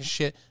we were talking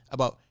shit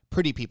about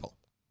pretty people,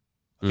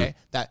 okay?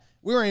 That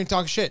we weren't even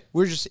talking shit.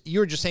 You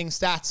were just saying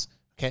stats,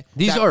 okay?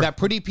 These that, are- that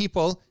pretty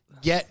people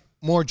get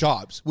more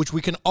jobs, which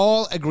we can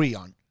all agree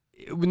on.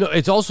 No,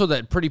 it's also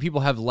that pretty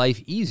people have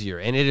life easier,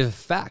 and it is a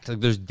fact.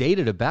 Like there's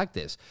data to back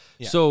this.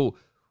 Yeah. So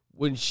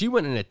when she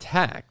went and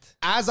attacked,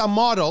 As a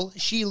model,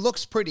 she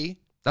looks pretty.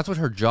 that's what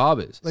her job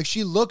is. Like,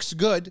 she looks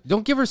good.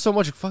 Don't give her so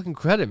much fucking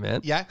credit,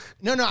 man. Yeah.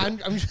 No, I'm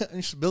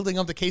just building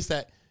up the case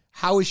that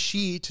how is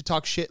she to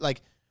talk shit?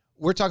 Like,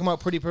 we're talking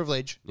about pretty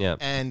privilege. Yeah.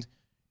 And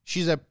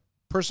she's a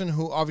person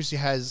who obviously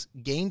has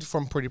gained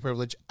from pretty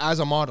privilege as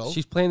a model,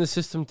 She's playing the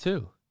system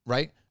too.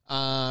 right?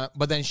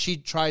 But then she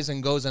tries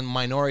and goes and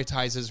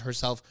minoritizes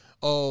herself.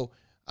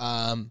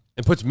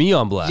 It puts me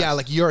on blast. Yeah,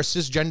 like you're a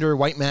cisgender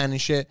white man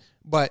and shit.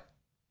 But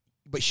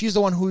she's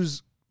the one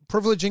who's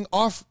privileging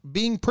off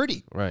being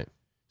pretty. Right.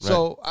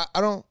 So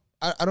I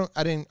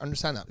didn't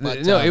understand that.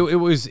 But, No, it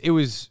was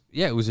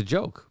a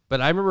joke. But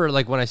I remember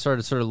like when I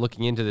started sort of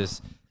looking into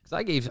this,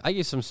 because I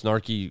gave some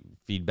snarky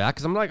feedback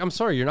because I'm like, I'm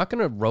sorry, you're not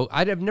gonna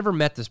I've never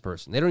met this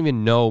person. They don't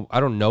even know. I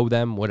don't know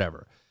them.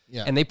 Whatever.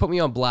 Yeah. And they put me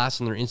on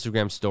blast on their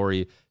Instagram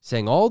story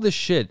saying all this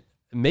shit,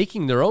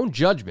 making their own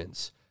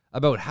judgments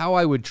about how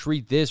I would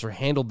treat this or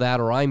handle that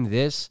or I'm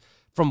this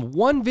from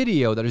one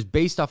video that is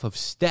based off of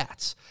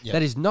stats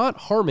that is not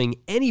harming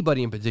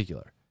anybody in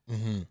particular.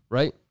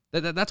 Right?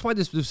 That's why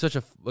this was such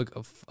a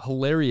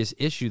hilarious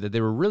issue that they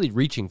were really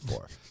reaching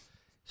for.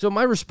 So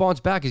my response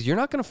back is, you're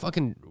not going to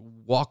fucking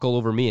walk all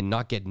over me and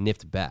not get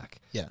nipped back.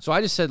 Yeah. So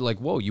I just said like,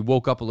 whoa, you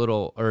woke up a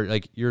little, or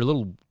like you're a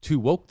little too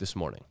woke this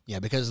morning. Yeah,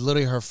 because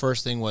literally her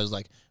first thing was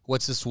like,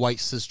 what's this white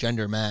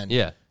cisgender man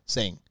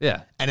saying?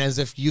 Yeah. And as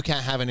if you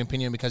can't have an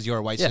opinion because you're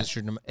a white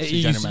cisgender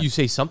man. You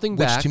say something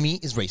which back. to me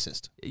is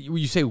racist.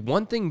 You say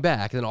one thing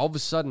back, and then all of a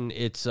sudden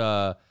it's,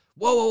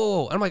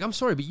 whoa. And I'm like, I'm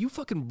sorry, but you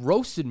fucking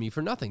roasted me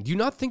for nothing. Do you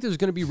not think there's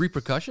going to be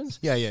repercussions?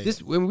 Yeah.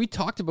 When we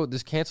talked about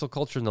this cancel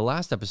culture in the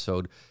last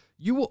episode,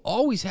 you will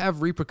always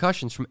have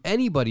repercussions from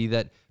anybody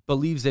that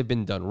believes they've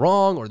been done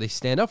wrong or they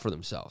stand up for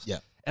themselves. Yeah.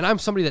 And I'm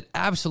somebody that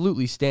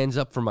absolutely stands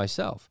up for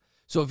myself.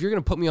 So if you're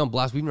going to put me on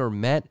blast, we've never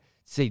met,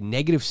 say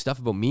negative stuff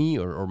about me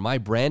or my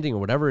branding or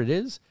whatever it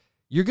is,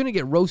 you're going to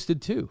get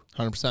roasted too.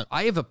 100%.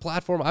 I have a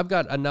platform. I've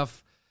got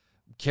enough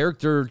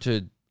character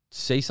to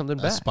say something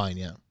back. Spine,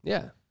 yeah.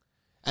 Yeah.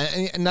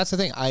 And that's the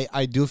thing.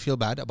 I do feel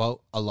bad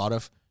about a lot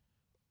of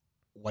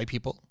white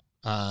people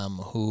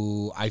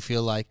who I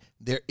feel like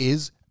there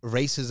is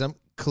racism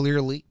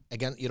clearly.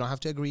 Again, you don't have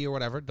to agree or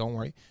whatever. Don't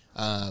worry.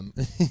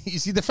 You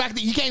see, the fact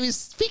that you can't even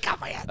speak up,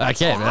 man. I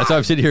can't, man. That's why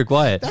I'm sitting here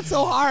quiet. That's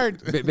so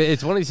hard. But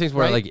it's one of these things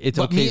where, Right? like, it's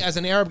but okay. me as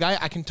an Arab guy,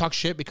 I can talk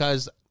shit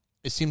because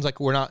it seems like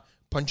we're not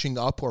punching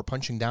up or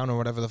punching down or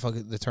whatever the fuck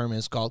the term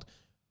is called.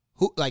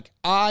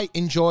 I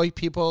enjoy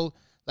people,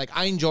 like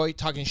I enjoy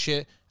talking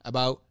shit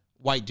about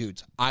white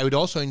dudes. I would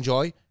also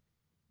enjoy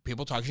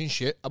people talking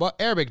shit about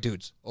Arabic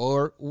dudes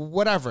or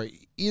whatever.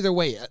 Either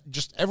way,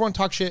 just everyone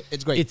talk shit.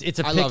 It's great.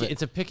 I love it.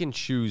 It's a pick and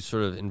choose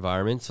sort of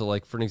environment. So,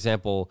 like, for an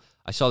example,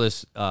 I saw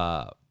this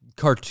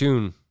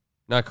cartoon,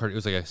 not cartoon, it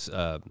was like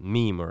a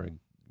meme or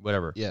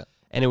whatever. Yeah.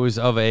 And it was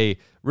of a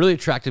really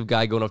attractive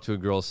guy going up to a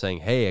girl saying,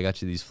 "Hey, I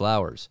got you these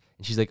flowers."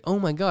 And she's like, "Oh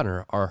my God."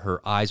 And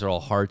her eyes are all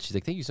hearts. She's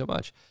like, "Thank you so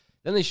much."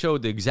 Then they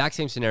showed the exact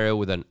same scenario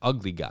with an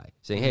ugly guy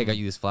saying, "Hey, I got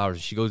you these flowers."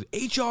 And she goes,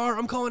 "HR,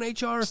 I'm calling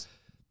HR."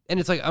 And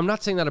it's like, I'm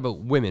not saying that about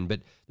women,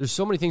 but there's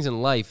so many things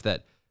in life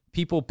that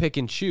people pick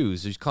and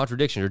choose. There's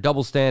contradiction or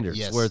double standards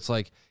where it's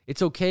like,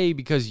 it's okay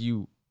because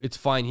it's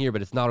fine here,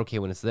 but it's not okay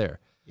when it's there.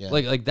 Yeah.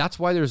 Like that's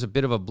why there's a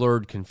bit of a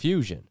blurred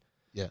confusion.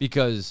 Yeah.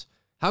 Because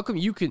how come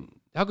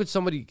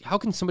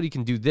somebody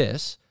can do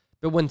this,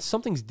 but when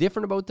something's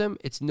different about them,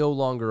 it's no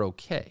longer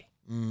okay.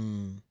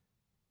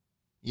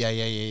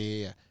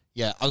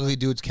 Yeah, ugly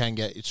dudes can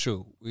get, it's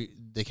true.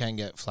 They can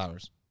get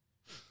flowers.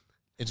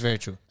 It's very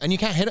true. And you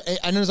can't hit,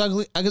 and as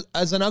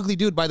an ugly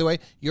dude, by the way,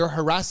 you're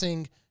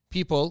harassing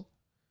people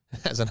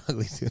as an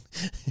ugly dude.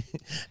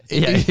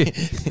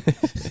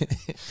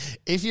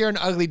 If you're an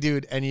ugly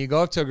dude and you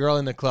go up to a girl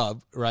in the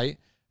club, right?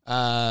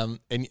 And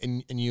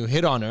you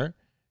hit on her,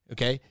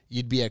 okay?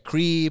 You'd be a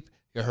creep,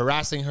 you're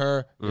harassing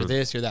her, you're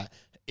this, you're that.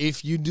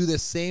 If you do the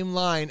same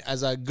line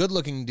as a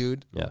good-looking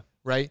dude,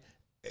 right?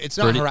 It's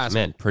not harassment.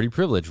 Man, pretty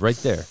privilege right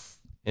there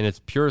in its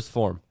purest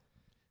form.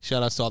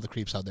 Shout out to all the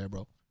creeps out there,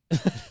 bro.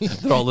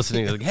 They're all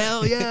listening. They're like,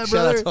 hell yeah, brother.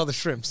 Shout out to all the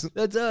shrimps.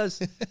 That's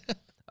us.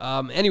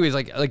 Anyways,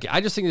 like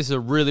I just think this is a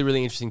really,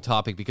 really interesting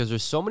topic because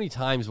there's so many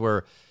times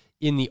where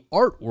in the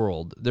art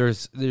world,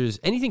 there's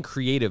anything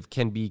creative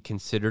can be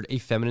considered a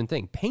feminine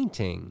thing.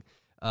 Painting,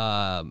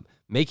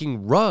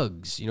 making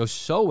rugs,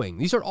 sewing.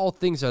 These are all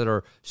things that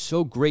are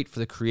so great for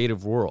the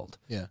creative world.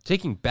 Yeah.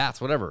 Taking baths,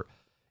 whatever.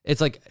 It's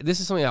like,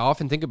 this is something I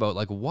often think about.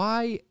 Like,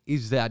 why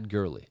is that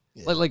girly?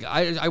 Yeah. Like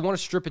I want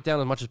to strip it down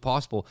as much as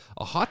possible.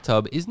 A hot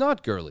tub is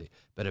not girly,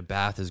 but a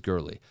bath is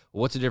girly.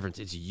 What's the difference?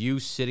 It's you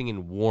sitting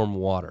in warm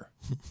water.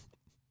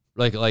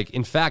 like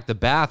in fact, the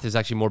bath is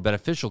actually more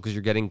beneficial because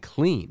you're getting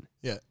clean.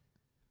 Yeah.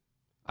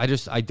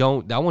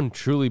 That one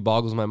truly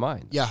boggles my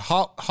mind. Yeah,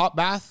 hot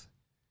bath,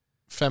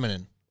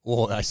 feminine.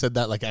 Oh, I said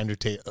that like Andrew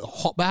Tate.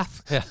 Hot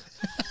bath? Yeah.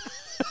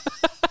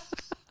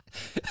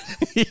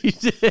 He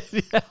did,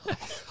 yeah.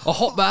 A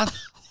hot bath.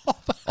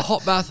 A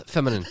hot bath,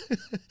 feminine.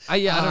 I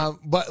don't,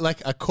 but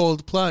like a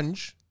cold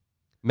plunge.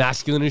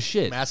 Masculine as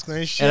shit.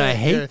 Masculine as shit. And I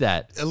hate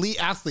that.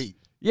 Elite athlete.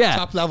 Yeah.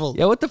 Top level.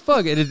 Yeah, what the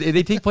fuck?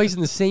 They take place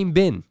in the same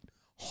bin.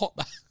 Hot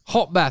bath.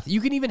 Hot bath.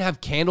 You can even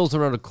have candles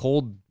around a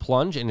cold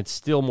plunge and it's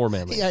still more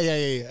manly.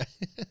 Yeah.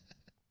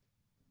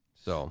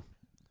 So.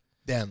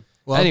 Damn.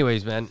 Well,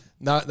 anyways, man.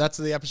 No, that's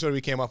the episode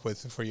we came up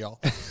with for y'all.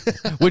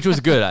 Which was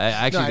good.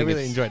 I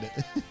really enjoyed it.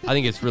 I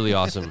think it's really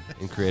awesome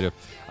and creative.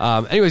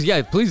 Anyways,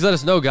 yeah, please let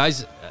us know,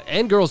 guys,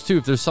 and girls too,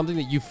 if there's something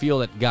that you feel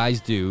that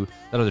guys do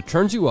that either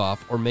turns you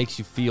off or makes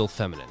you feel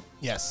feminine.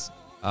 Yes.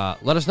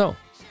 Let us know.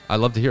 I'd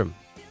love to hear them.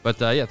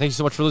 But yeah, thank you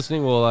so much for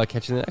listening. We'll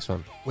catch you in the next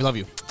one. We love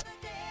you.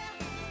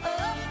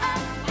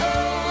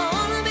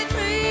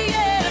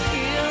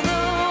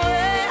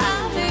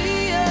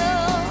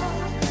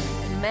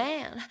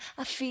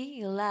 I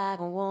feel like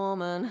a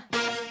woman.